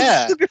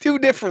 Yeah. Two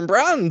different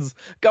brands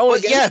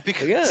going. Yeah,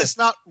 because it's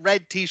not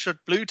red t-shirt,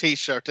 blue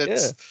t-shirt.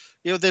 It's,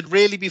 you know, they'd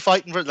really be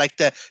fighting for, like,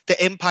 the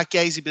Impact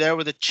guys would be there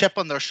with a chip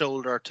on their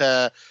shoulder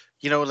to,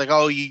 you know, like,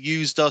 oh, you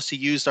used us, you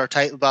used our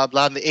title, blah,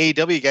 blah. And the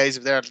AEW guys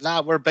are there,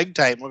 nah, we're big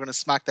time. We're going to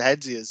smack the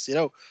heads of you, you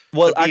know.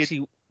 Well,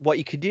 actually, what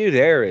you could do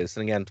there is,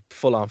 and again,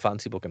 full-on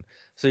fancy booking.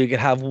 So you could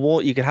have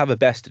a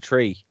best of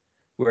three,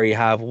 where you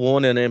have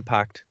one in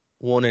Impact,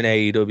 one in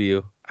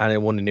AEW, and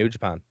then one in New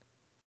Japan.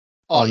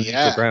 Oh,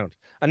 yeah. Ground.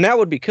 And that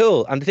would be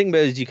cool. And the thing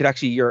is, you could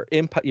actually, your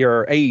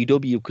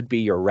AEW could be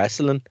your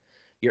wrestling,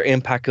 your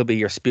Impact could be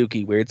your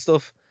spooky, weird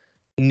stuff.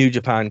 New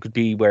Japan could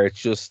be where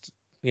it's just,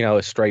 you know,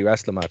 a straight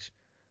wrestling match.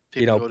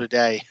 People go to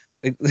die.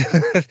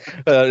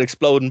 An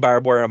exploding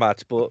barbed wire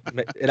match, but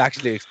it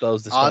actually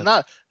explodes the spine.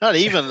 Not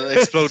even an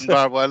exploding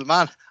barbed wire,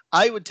 man.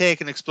 I would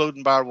take an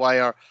exploding barbed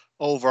wire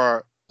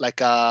over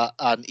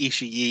an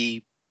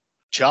Ishii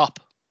chop.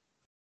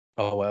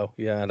 Oh well,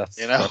 yeah, that's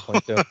You know? a fair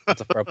point too.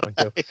 That's a fair point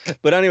too.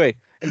 But anyway,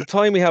 in the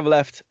time we have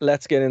left,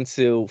 let's get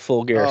into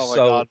Full Gear. Oh my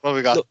God, what have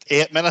we got? Look,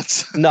 8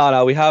 minutes?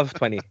 No, we have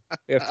 20.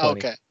 We have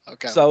 20.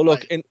 Okay. So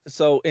look, in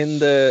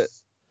the,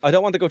 I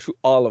don't want to go through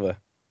all of it.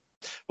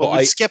 Well,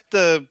 we skip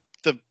the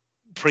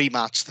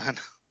pre-match then.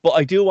 But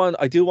I do want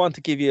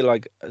to give you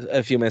like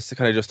a few minutes to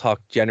kind of just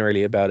talk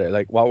generally about it.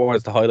 Like, what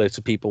was the highlights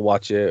of people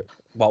watch it?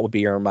 What would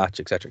be your match,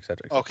 etc.,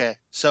 etc. Okay,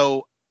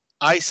 so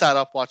I sat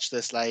up, watched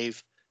this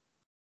live,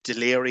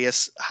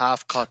 delirious,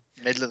 half-cut,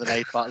 middle of the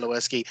night bottle of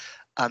whiskey,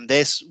 and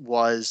this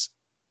was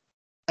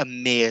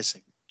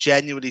amazing,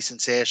 genuinely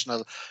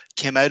sensational.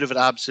 Came out of it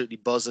absolutely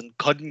buzzing.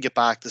 Couldn't get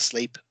back to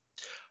sleep.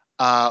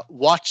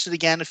 Watched it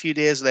again a few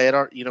days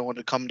later, when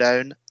it come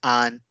down,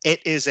 and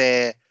it is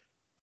a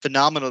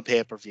phenomenal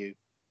pay-per-view.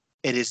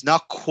 It is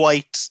not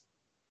quite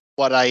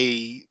what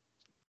I,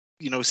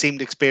 seemed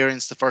to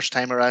experience the first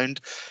time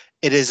around.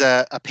 It is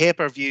a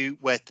pay-per-view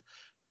with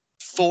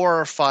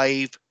 4 or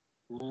 5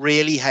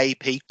 really high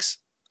peaks,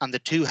 and the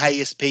 2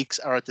 highest peaks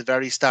are at the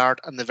very start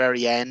and the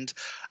very end.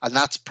 And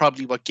that's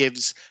probably what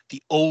gives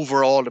the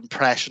overall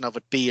impression of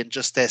it being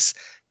just this,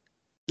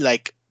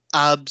 like,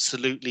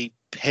 absolutely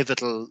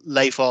pivotal,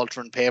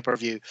 life-altering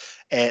pay-per-view.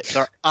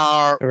 There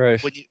are,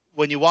 right.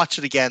 when you watch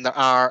it again, there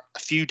are a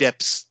few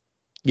dips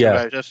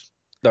throughout it.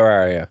 There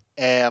are,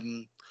 yeah.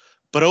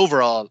 But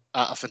overall,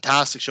 a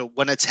fantastic show.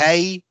 When it's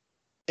high,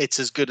 it's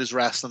as good as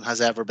wrestling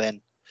has ever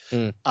been.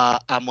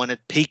 And when it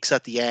peaks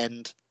at the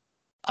end,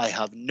 I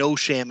have no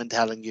shame in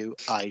telling you,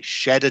 I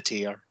shed a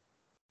tear.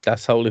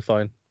 That's totally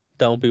fine.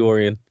 Don't be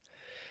worrying.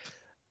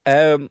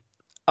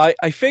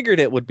 I figured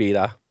it would be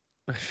that.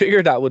 I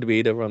figured that would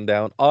be the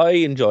rundown. I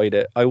enjoyed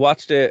it. I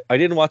watched it. I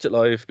didn't watch it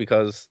live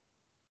because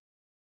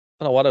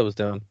I don't know what I was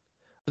doing.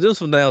 I was doing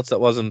something else that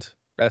wasn't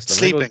wrestling.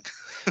 Sleeping.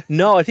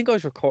 No, I think I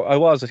was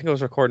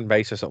recording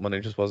bass or something, and I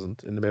just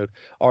wasn't in the mood.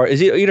 Or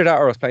is it either that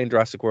or I was playing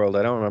Jurassic World?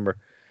 I don't remember.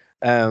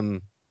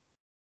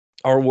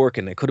 Or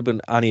working. It could have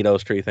been any of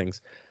those 3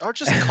 things. Or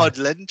just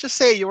cuddling. Just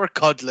say you were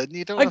cuddling.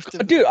 You don't have to.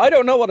 Dude, I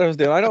don't know what I was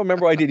doing. I don't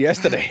remember what I did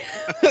yesterday.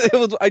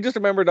 I just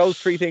remember those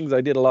 3 things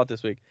I did a lot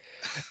this week.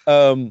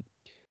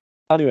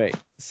 Anyway,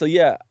 so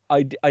yeah,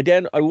 I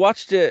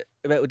watched it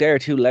about a day or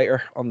 2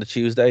 later on the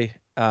Tuesday,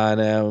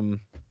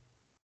 and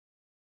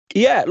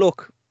yeah,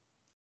 look,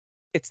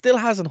 it still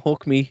hasn't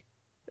hooked me.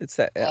 It's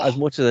as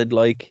much as I'd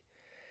like.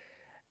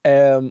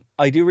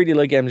 I do really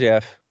like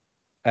MJF.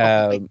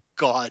 Oh my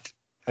God.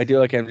 I do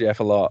like MJF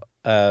a lot.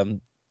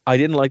 I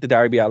didn't like the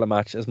Darby Allin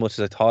match as much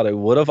as I thought I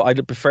would have. I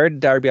preferred the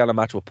Darby Allin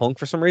match with Punk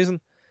for some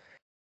reason.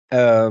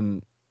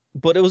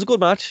 But it was a good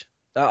match.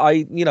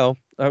 I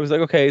was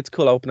like, okay, it's a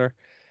cool opener.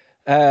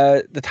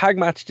 The tag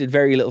match did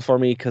very little for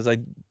me because I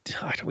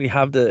don't really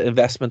have the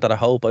investment that I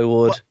hope I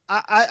would. Well,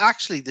 I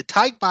actually, the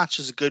tag match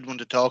is a good one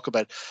to talk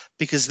about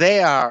because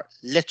they are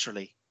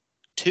literally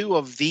 2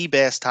 of the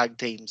best tag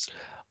teams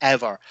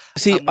ever.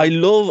 See, I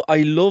love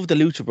the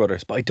Lucha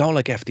Brothers, but I don't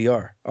like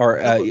FDR or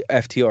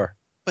FTR.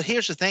 But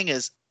here's the thing: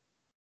 is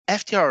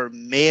FTR are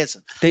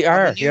amazing. They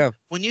are,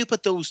 When you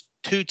put those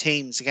 2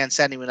 teams against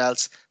anyone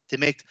else, they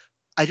make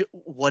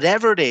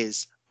whatever it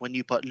is. When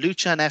you put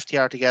Lucha and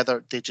FTR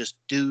together, they just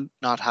do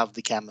not have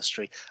the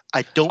chemistry.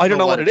 I don't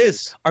know what it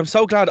is. I'm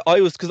so glad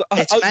I was because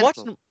I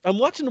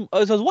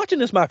was watching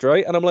this match,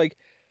 right, and I'm like,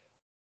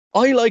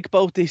 I like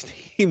both these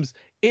teams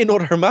in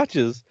other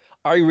matches.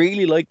 I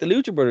really like the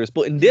Lucha Brothers,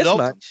 but in this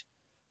match,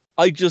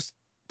 I just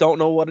don't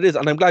know what it is,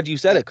 and I'm glad you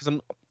said it because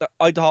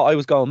I thought I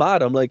was going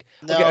mad. I'm like,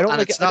 no,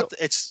 okay,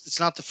 it's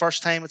not the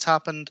first time it's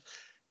happened.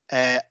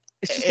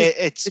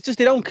 It's just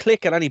they don't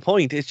click at any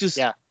point. It's just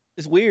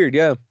it's weird.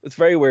 Yeah, it's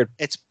very weird.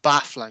 It's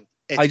baffling.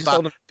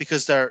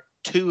 Because they're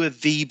 2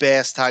 of the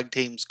best tag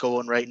teams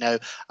going right now,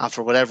 and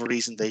for whatever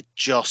reason, they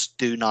just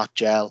do not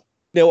gel.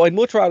 No, I'd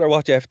much rather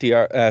watch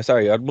FTR.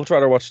 I'd much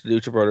rather watch the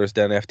Lucha Brothers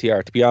than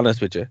FTR. To be honest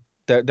with you,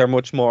 they're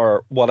much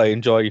more what I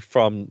enjoy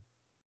from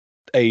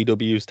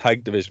AEW's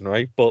tag division,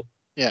 right? But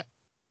yeah,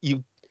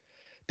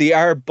 they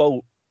are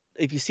both.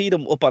 If you see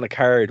them up on a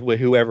card with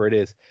whoever it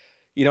is,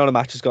 the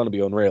match is going to be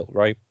unreal,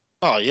 right?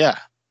 Oh yeah.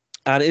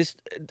 And it's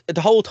the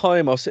whole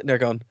time I was sitting there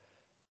going,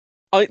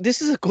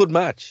 this is a good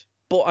match,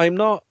 but I'm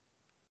not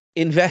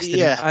invested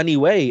in any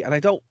way, and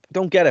I don't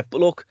get it. But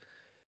look,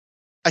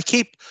 I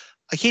keep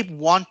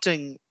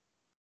wanting.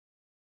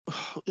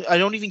 I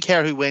don't even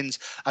care who wins.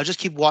 I just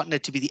keep wanting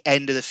it to be the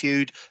end of the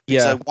feud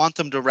because I want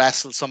them to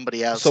wrestle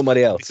somebody else.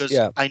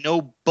 Because I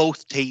know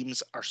both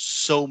teams are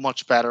so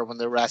much better when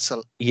they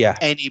wrestle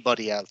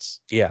anybody else.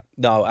 Yeah,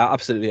 no,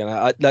 absolutely.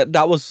 And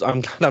that was, I'm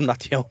glad I'm not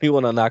the only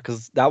one on that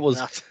because that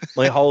was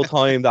my whole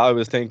time that I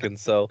was thinking.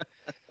 So,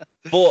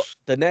 but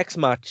the next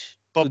match.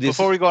 But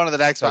before we go on to the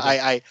next one,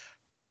 I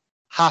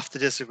have to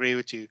disagree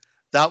with you.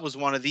 That was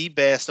one of the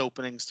best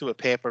openings to a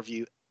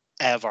pay-per-view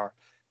ever.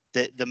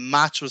 The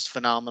match was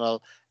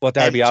phenomenal. What,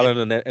 Darby Allin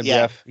and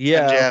MJF?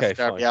 Yeah, MJF, okay,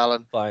 Darby fine.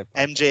 Allin. Fine.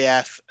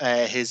 MJF,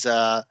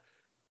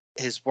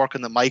 his work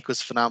on the mic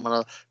was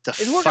phenomenal.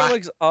 His work on the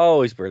mic's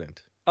always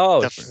brilliant.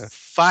 Always The brilliant.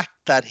 fact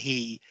that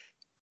he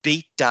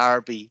beat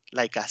Darby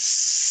like a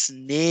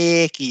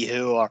snaky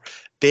whore,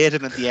 beat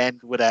him at the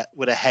end with a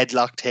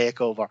headlock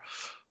takeover.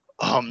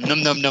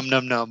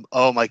 Num.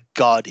 Oh my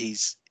God,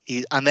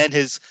 and then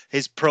his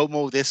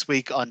promo this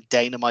week on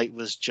Dynamite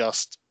was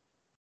just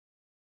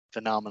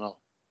phenomenal.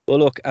 Well,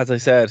 look, as I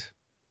said,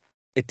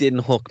 it didn't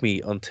hook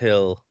me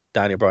until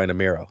Daniel Bryan and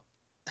Miro.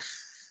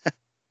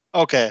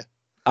 Okay.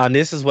 And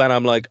this is when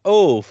I'm like,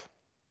 oh,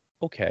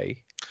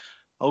 okay.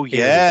 Oh,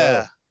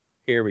 yeah.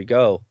 Here we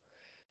go.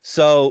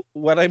 So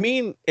when I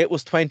mean it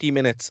was 20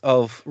 minutes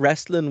of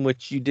wrestling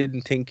which you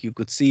didn't think you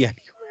could see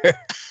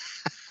anywhere,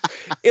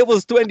 it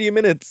was 20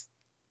 minutes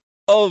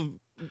of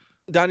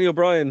Daniel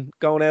Bryan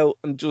going out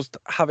and just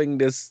having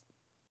this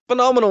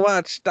phenomenal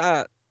match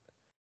that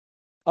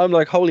I'm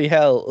like, holy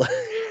hell,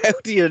 how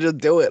do you just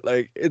do it?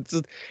 Like, it's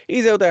just,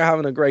 he's out there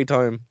having a great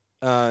time.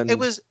 And it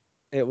was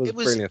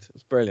brilliant. It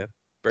was brilliant.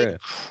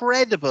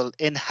 Incredible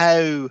in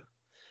how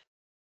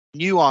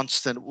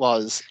nuanced it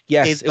was.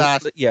 Yes,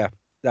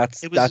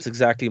 that's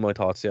exactly my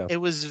thoughts. Yeah, it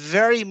was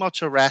very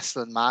much a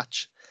wrestling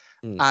match,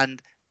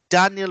 and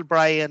Daniel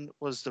Bryan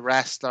was the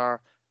wrestler.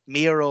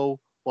 Miro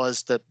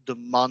was the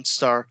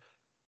monster.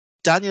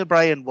 Daniel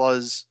Bryan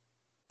was,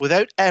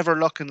 without ever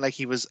looking like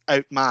he was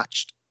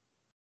outmatched,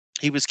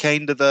 he was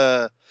kind of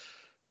the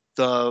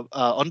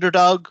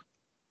underdog.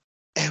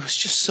 It was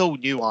just so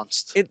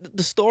nuanced.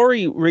 The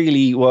story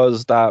really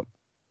was that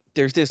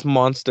there's this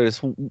monster,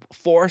 this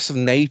force of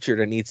nature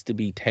that needs to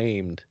be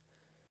tamed.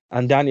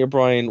 And Daniel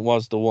Bryan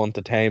was the one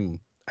to tame him.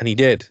 And he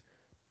did.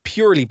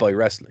 Purely by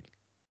wrestling.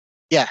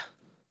 Yeah.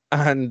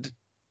 And,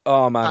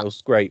 oh man, it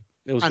was great.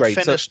 It was great.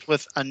 Finished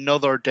with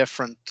another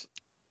different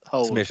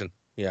hold. Submission.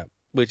 Yeah.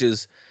 Which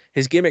is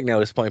his gimmick now at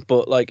this point.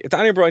 But, like, if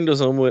Daniel Bryan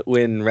doesn't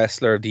win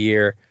Wrestler of the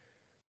Year,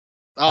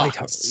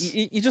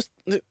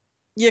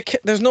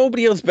 there's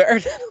nobody else better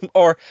than him.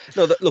 Or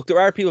no, look, there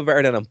are people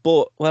better than him,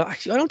 but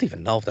actually, I don't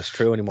even know if that's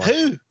true anymore.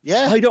 Who?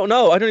 Yeah, I don't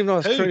know. I don't even know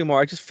if that's true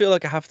anymore. I just feel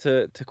like I have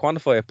to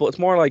quantify it. But it's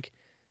more like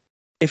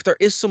if there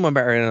is someone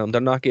better than him,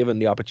 they're not given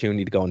the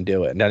opportunity to go and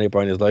do it. And Daniel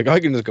Bryan is like, I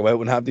can just go out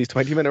and have these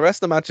 20-minute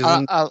wrestling matches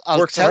and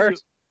work hard.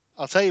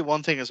 I'll tell you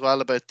one thing as well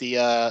about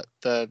the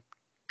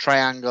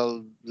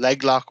triangle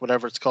leg lock,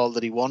 whatever it's called,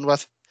 that he won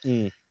with.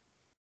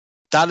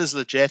 That is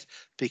legit,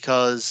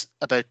 because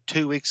about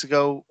 2 weeks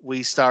ago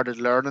we started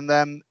learning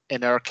them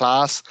in our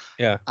class.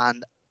 Yeah.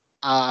 And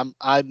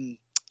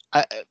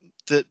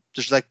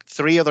there's like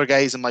 3 other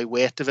guys in my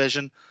weight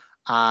division,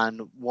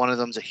 and one of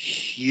them's a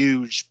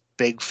huge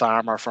big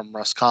farmer from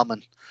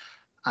Roscommon,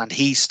 and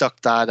he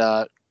stuck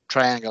that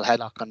triangle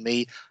headlock on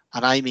me,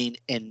 and I mean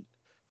in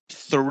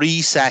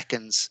 3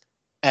 seconds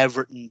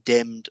everything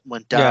dimmed,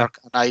 went dark,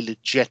 and I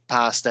legit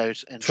passed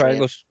out. In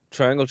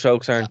triangle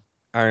chokes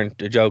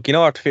aren't a joke. You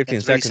know, after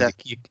 15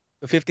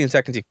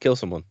 seconds, you kill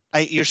someone.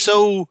 You're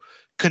so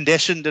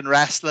conditioned in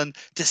wrestling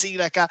to see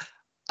like a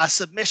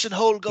submission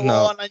hold go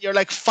on, and you're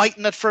like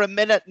fighting it for a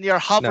minute, and you're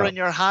hovering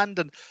your hand,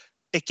 and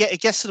it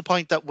gets to the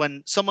point that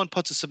when someone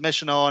puts a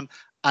submission on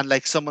and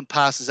like someone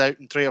passes out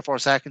in 3 or 4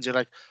 seconds, you're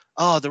like,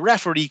 oh, the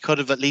referee could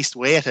have at least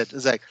waited.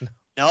 It's like,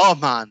 no,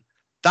 man,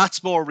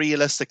 that's more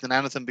realistic than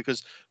anything,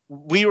 because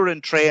we were in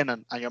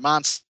training and your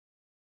man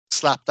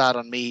slapped that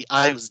on me.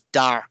 I was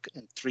dark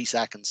in 3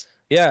 seconds.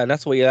 Yeah, and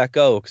that's why you let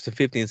go, because in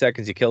 15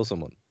 seconds you kill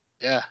someone.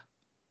 Yeah.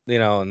 You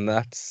know, and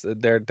that's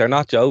they're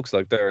not jokes,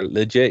 like they're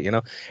legit, you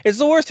know. It's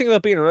the worst thing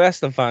about being a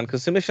wrestling fan,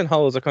 because submission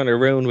holds are kind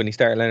of ruined when you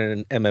start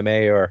learning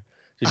MMA or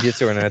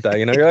jiu-jitsu or anything like that,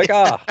 you know. You're like,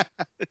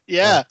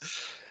 yeah.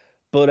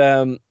 But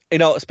you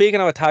know, speaking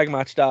of a tag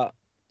match that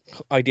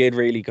I did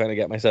really kind of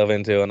get myself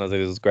into, and I was like,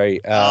 this is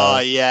great.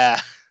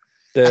 Yeah.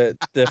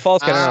 The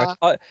false count.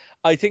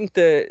 I think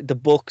the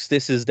Bucks,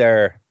 this is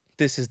their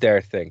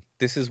thing.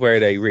 This is where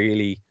they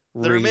really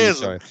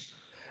amazing. Shine.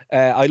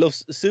 I love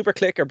Super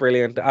Click are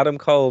brilliant. Adam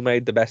Cole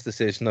made the best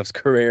decision of his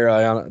career.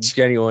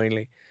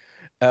 Genuinely.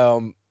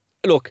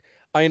 Look,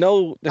 I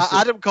know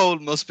Adam Cole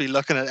must be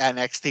looking at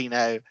NXT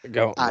now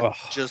and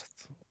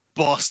just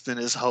busting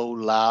his hole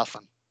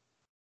laughing.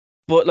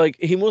 But like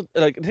he must,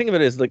 like the thing of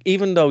it is, like,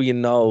 even though you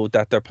know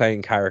that they're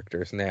playing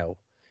characters now,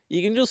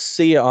 you can just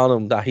see it on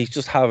him that he's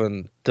just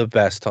having the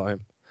best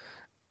time.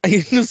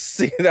 You can just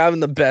see it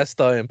having the best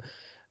time.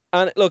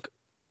 And look,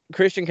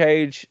 Christian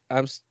Cage,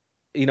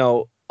 you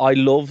know, I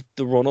loved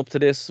the run up to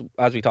this,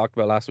 as we talked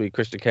about last week.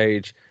 Christian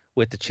Cage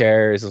with the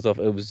chairs and stuff,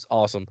 it was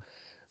awesome.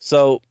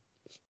 So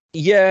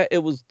yeah, it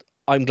was.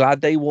 I'm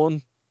glad they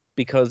won,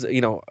 because you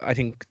know, I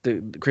think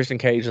the Christian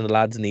Cage and the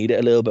lads need it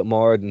a little bit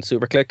more than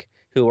Superclick,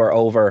 who are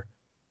over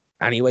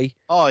anyway.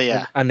 Oh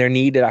yeah, and they're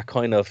needed that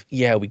kind of,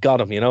 yeah, we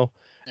got him, you know.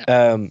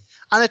 Yeah. And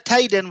it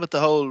tied in with the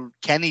whole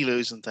Kenny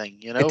losing thing,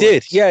 you know. It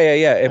did, yeah.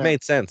 It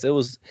made sense. It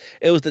was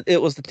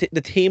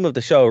the theme of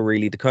the show,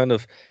 really. The kind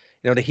of,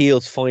 you know, the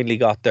heels finally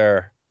got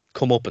their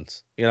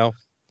comeuppance, you know.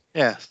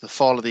 Yeah, the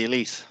fall of the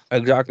Elite.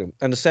 Exactly.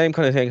 And the same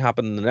kind of thing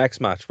happened in the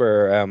next match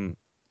where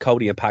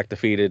Cody and Pac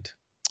defeated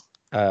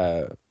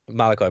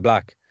Malachi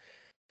Black.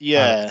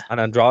 Yeah. And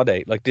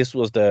Andrade. Like this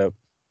was the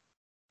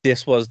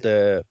whole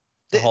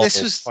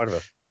part of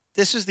it.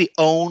 This was the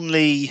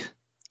only,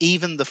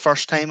 even the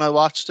first time I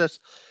watched it,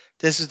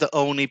 this is the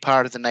only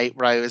part of the night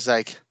where I was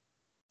like,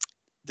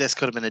 this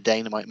could have been a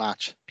Dynamite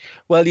match.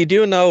 Well, you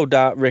do know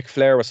that Ric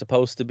Flair was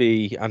supposed to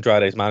be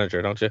Andrade's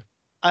manager, don't you?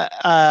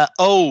 I'd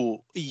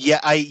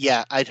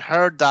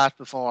heard that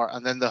before,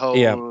 and then the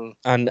whole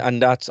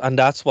and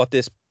that's what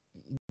this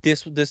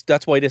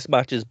that's why this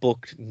match is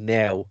booked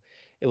now.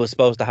 It was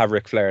supposed to have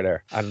Ric Flair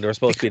there, and there was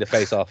supposed to be the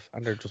face off,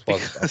 and there just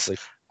wasn't. Obviously.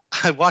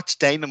 I watched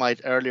Dynamite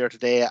earlier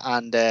today,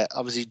 and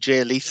obviously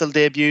Jay Lethal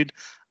debuted.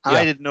 And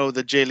I didn't know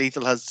that Jay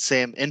Lethal has the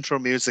same intro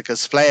music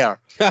as Flair.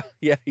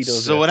 Yeah, he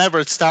does. So whenever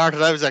it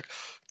started, I was like,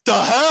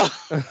 "The hell!"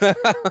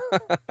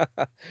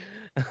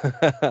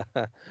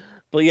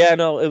 But yeah,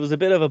 no, it was a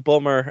bit of a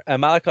bummer.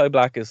 Malachi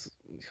Black it's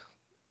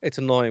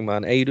annoying,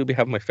 man. AEW be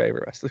having my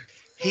favorite wrestler.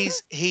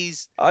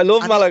 I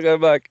love Malachi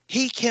Black.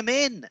 He came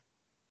in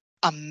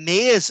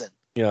amazing.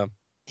 Yeah.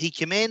 He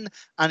came in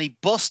and he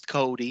bust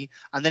Cody,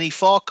 and then he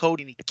fought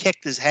Cody and he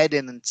kicked his head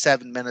in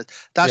 7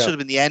 minutes. That should have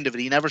been the end of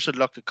it. He never should have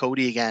looked at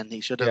Cody again. He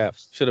should have. Yeah,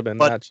 should have been.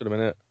 That should have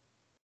been it.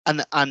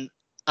 And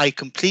I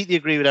completely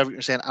agree with everything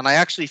you're saying. And I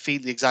actually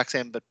feel the exact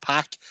same about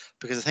Pac,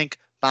 because I think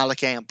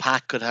Malachi and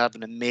Pac could have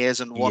an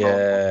amazing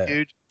one-on-one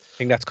feud. I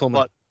think that's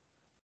coming.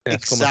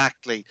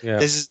 Exactly. Yeah.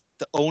 This is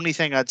the only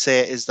thing I'd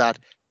say is that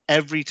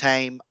every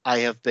time I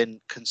have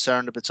been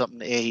concerned about something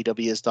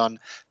AEW has done,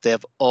 they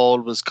have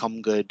always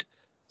come good.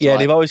 Yeah,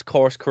 they've always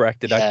course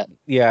corrected.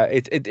 Yeah.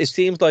 It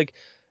seems like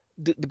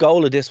the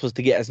goal of this was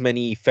to get as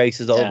many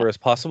faces over as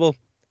possible.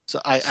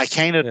 So I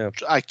kind of,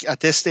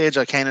 at this stage,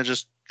 I kind of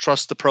just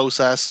trust the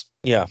process.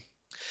 Yeah.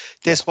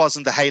 This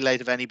wasn't the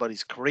highlight of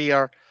anybody's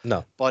career.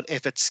 No. But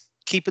if it's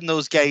keeping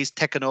those guys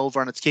ticking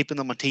over and it's keeping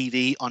them on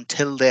TV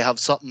until they have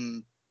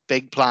something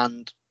big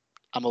planned,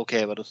 I'm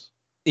okay with it.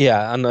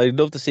 Yeah, and I'd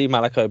love to see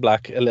Malachi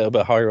Black a little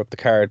bit higher up the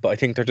card, but I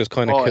think they're just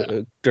kind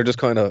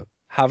of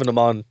having him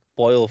on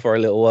boil for a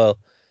little while.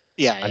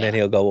 Yeah, and then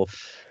he'll go up.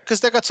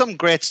 Because they got some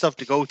great stuff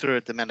to go through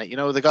at the minute. You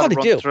know, they got to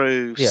run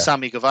through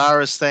Sammy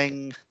Guevara's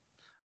thing.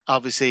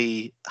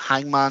 Obviously,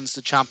 Hangman's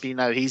the champion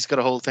now. He's got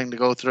a whole thing to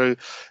go through.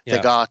 Yeah.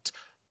 They got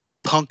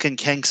Punk and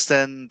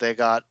Kingston. They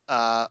got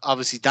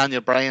obviously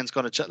Daniel Bryan's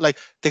going to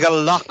they got a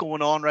lot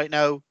going on right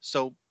now.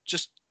 So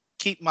just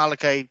keep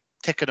Malachi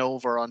ticking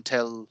over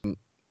until.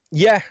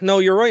 Yeah, no,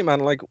 you're right,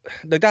 man. Like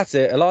that's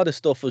it. A lot of this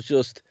stuff was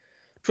just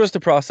trust the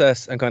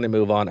process and kind of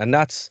move on, and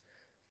that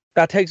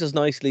takes us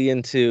nicely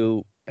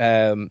into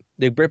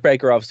the Britt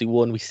Baker obviously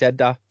won. We said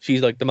that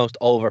she's like the most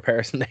over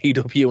person in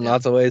AEW in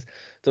lots of ways.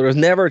 So there's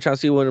never a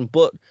chance to win.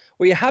 But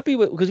were you happy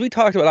with, because we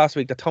talked about last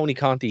week that Tony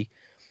Conti,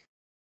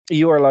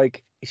 you were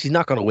like, she's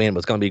not going to win, but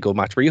it's going to be a good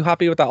match. Were you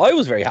happy with that? I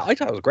was very happy. I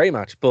thought it was a great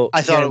match, but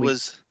I thought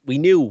we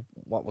knew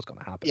what was going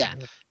to happen. Yeah,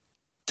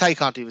 Ty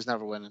Conti was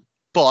never winning,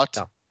 but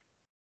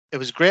it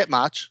was a great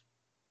match.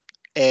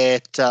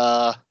 It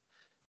got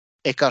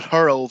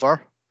her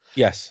over.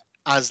 Yes,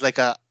 as like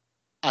a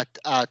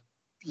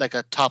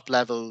top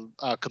level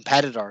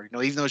competitor, you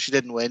know, even though she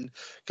didn't win,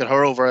 got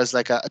her over as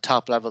like a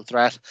top level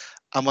threat.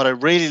 And what I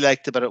really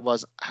liked about it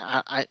was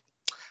I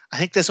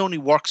think this only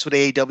works with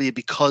AEW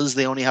because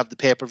they only have the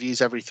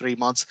pay-per-views every 3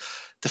 months.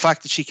 The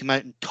fact that she came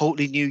out in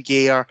totally new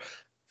gear,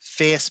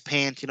 face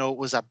paint, you know, it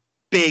was a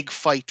big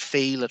fight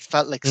feel. It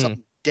felt like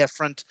something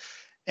different.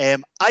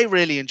 I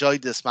really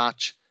enjoyed this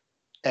match.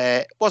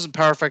 It wasn't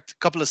perfect. A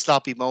couple of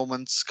sloppy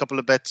moments, a couple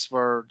of bits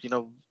where, you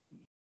know,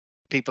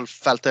 people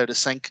felt out of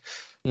sync.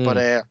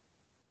 But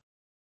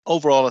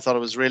overall, I thought it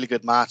was a really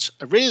good match.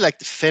 I really liked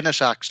the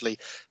finish, actually,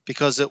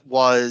 because it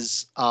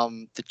was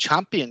the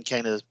champion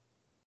kind of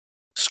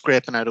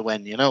scraping out a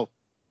win, you know.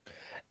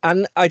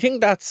 And I think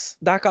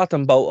that got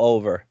them both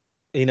over,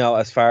 you know,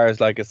 as far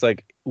as like, it's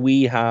like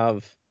we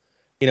have,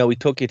 you know, we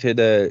took you to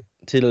the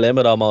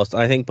limit almost.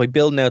 And I think by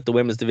building out the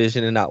women's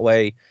division in that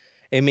way,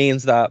 it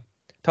means that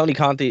Tay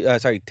Conti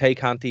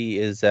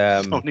is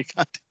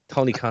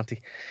Tony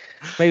Conti.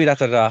 Maybe that's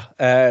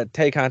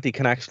Tay Conti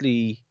can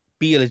actually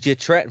be a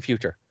legit threat in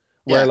future.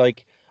 Where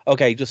like,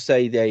 okay, just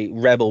say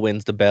Rebel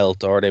wins the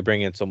belt, or they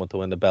bring in someone to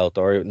win the belt,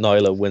 or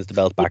Nyla wins the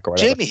belt back, or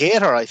whatever. Jamie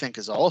Hayter, I think,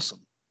 is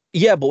awesome.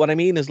 Yeah, but what I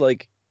mean is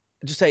like,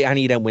 just say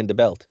any of them win the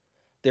belt.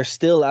 There's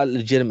still a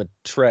legitimate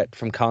threat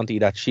from Conti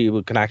that she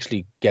can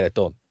actually get it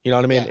done. You know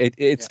what I mean? Yeah.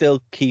 It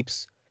still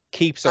keeps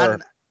her.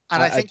 And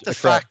I think the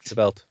fact the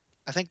belt.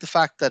 I think the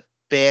fact that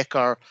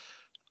Baker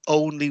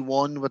only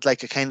won with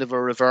like a kind of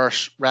a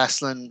reverse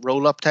wrestling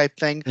roll-up type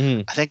thing,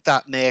 I think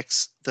that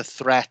makes the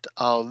threat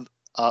of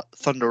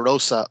Thunder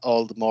Rosa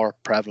all the more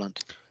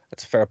prevalent.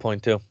 That's a fair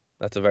point too.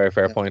 That's a very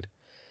fair point.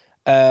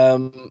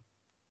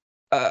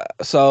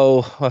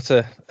 So what's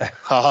a?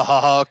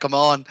 Oh, come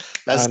on,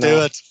 let's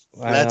do it.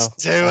 Let's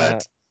do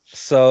it.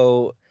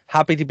 So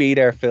happy to be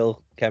there.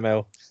 Phil came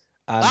out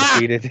and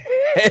defeated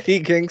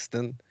Eddie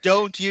Kingston.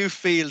 Don't you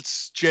feel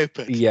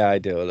stupid? Yeah, I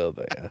do a little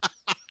bit. Yeah.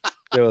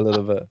 do a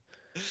little bit.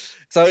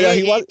 So yeah,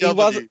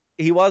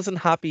 he wasn't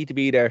happy to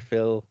be there,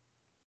 Phil.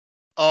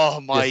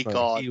 Oh my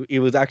God. He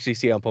was actually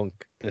CM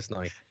Punk this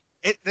night.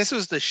 This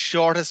was the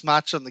shortest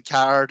match on the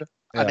card,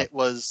 and it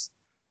was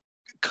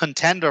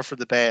contender for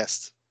the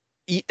best.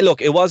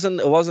 Look, it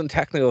wasn't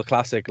technical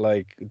classic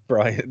like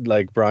Brian.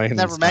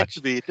 Never meant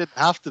to be. It didn't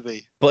have to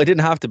be. But it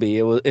didn't have to be.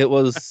 It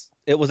was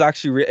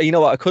actually. You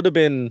know what? It could have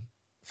been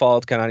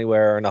Falls Count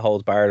Anywhere and a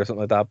holds barred or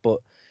something like that.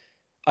 But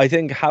I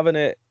think having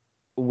it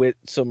with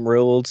some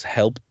rules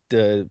helped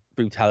the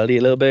brutality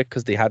a little bit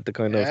because they had to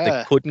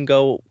they couldn't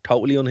go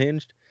totally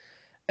unhinged.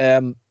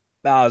 It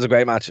was a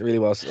great match. It really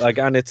was.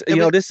 And it's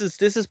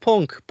this is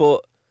Punk,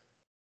 but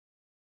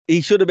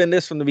he should have been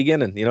this from the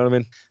beginning. You know what I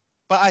mean?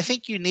 But I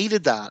think you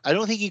needed that. I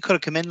don't think he could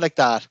have come in like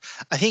that.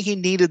 I think he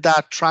needed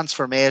that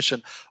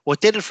transformation.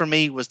 What did it for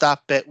me was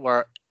that bit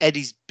where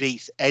Eddie's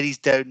beat. Eddie's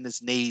down on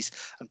his knees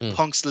and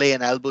Punk's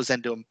laying elbows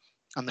into him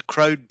and the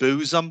crowd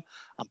boos him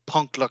and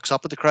Punk looks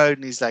up at the crowd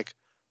and he's like,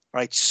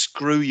 right,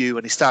 screw you.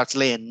 And he starts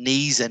laying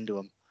knees into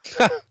him.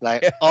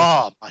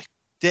 Oh my,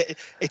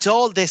 it's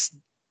all this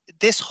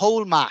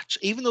whole match,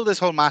 even though this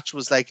whole match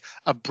was like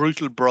a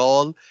brutal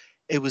brawl,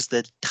 it was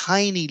the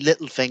tiny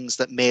little things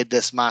that made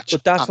this match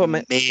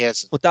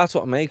amazing. But that's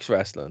what makes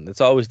wrestling.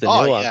 It's always the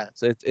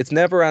nuance. Yeah. It's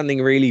never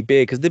anything really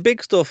big because the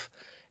big stuff,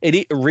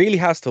 it really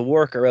has to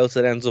work or else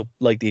it ends up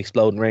like the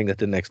exploding ring that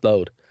didn't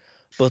explode.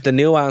 But the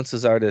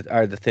nuances are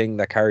the thing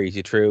that carries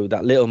you through.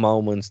 That little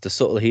moments, the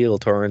subtle heel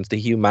turns, the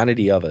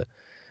humanity of it,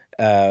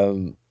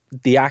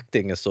 the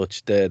acting as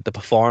such, the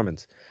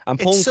performance. And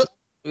Punk,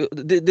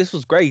 this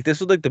was great.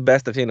 This was like the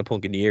best I've seen of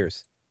Punk in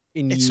years.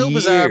 It's so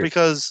bizarre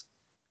because.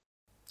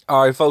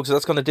 All right, folks, so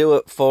that's going to do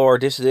it for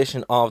this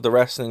edition of the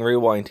Wrestling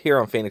Rewind here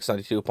on Phoenix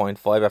 92.5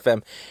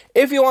 FM.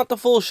 If you want the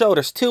full show,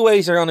 there's two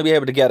ways you're going to be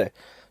able to get it.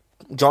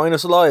 Join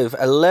us live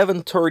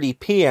 11:30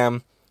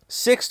 p.m.,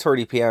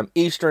 6:30 p.m.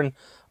 Eastern,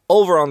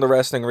 over on the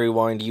Wrestling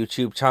Rewind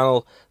YouTube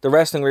channel.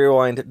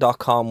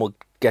 TheWrestlingRewind.com will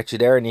get you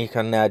there, and you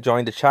can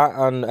join the chat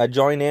and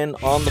join in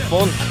on the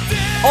fun.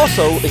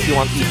 Also, if you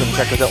want, you can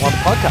check us out on the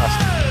podcast.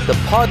 The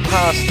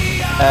podcast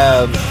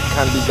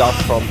can be got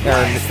from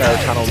our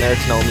channel Nerd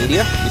to Know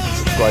Media. You can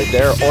subscribe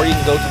there, or you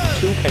can go to the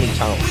Two Penny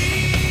channel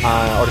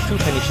or the Two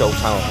Penny Show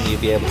channel, and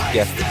you'll be able to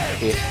get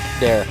it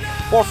there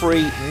for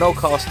free, no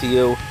cost to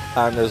you.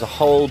 And there's a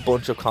whole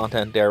bunch of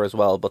content there as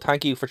well. But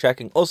thank you for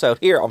checking us out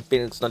here on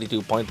Phoenix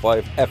 92.5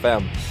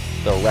 FM,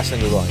 the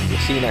Wrestling Rewind. We'll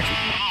see you next week.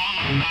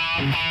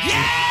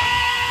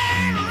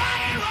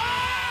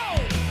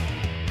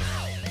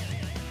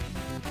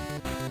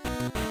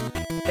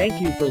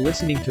 Thank you for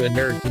listening to a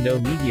Nerd to Know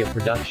Media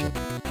production.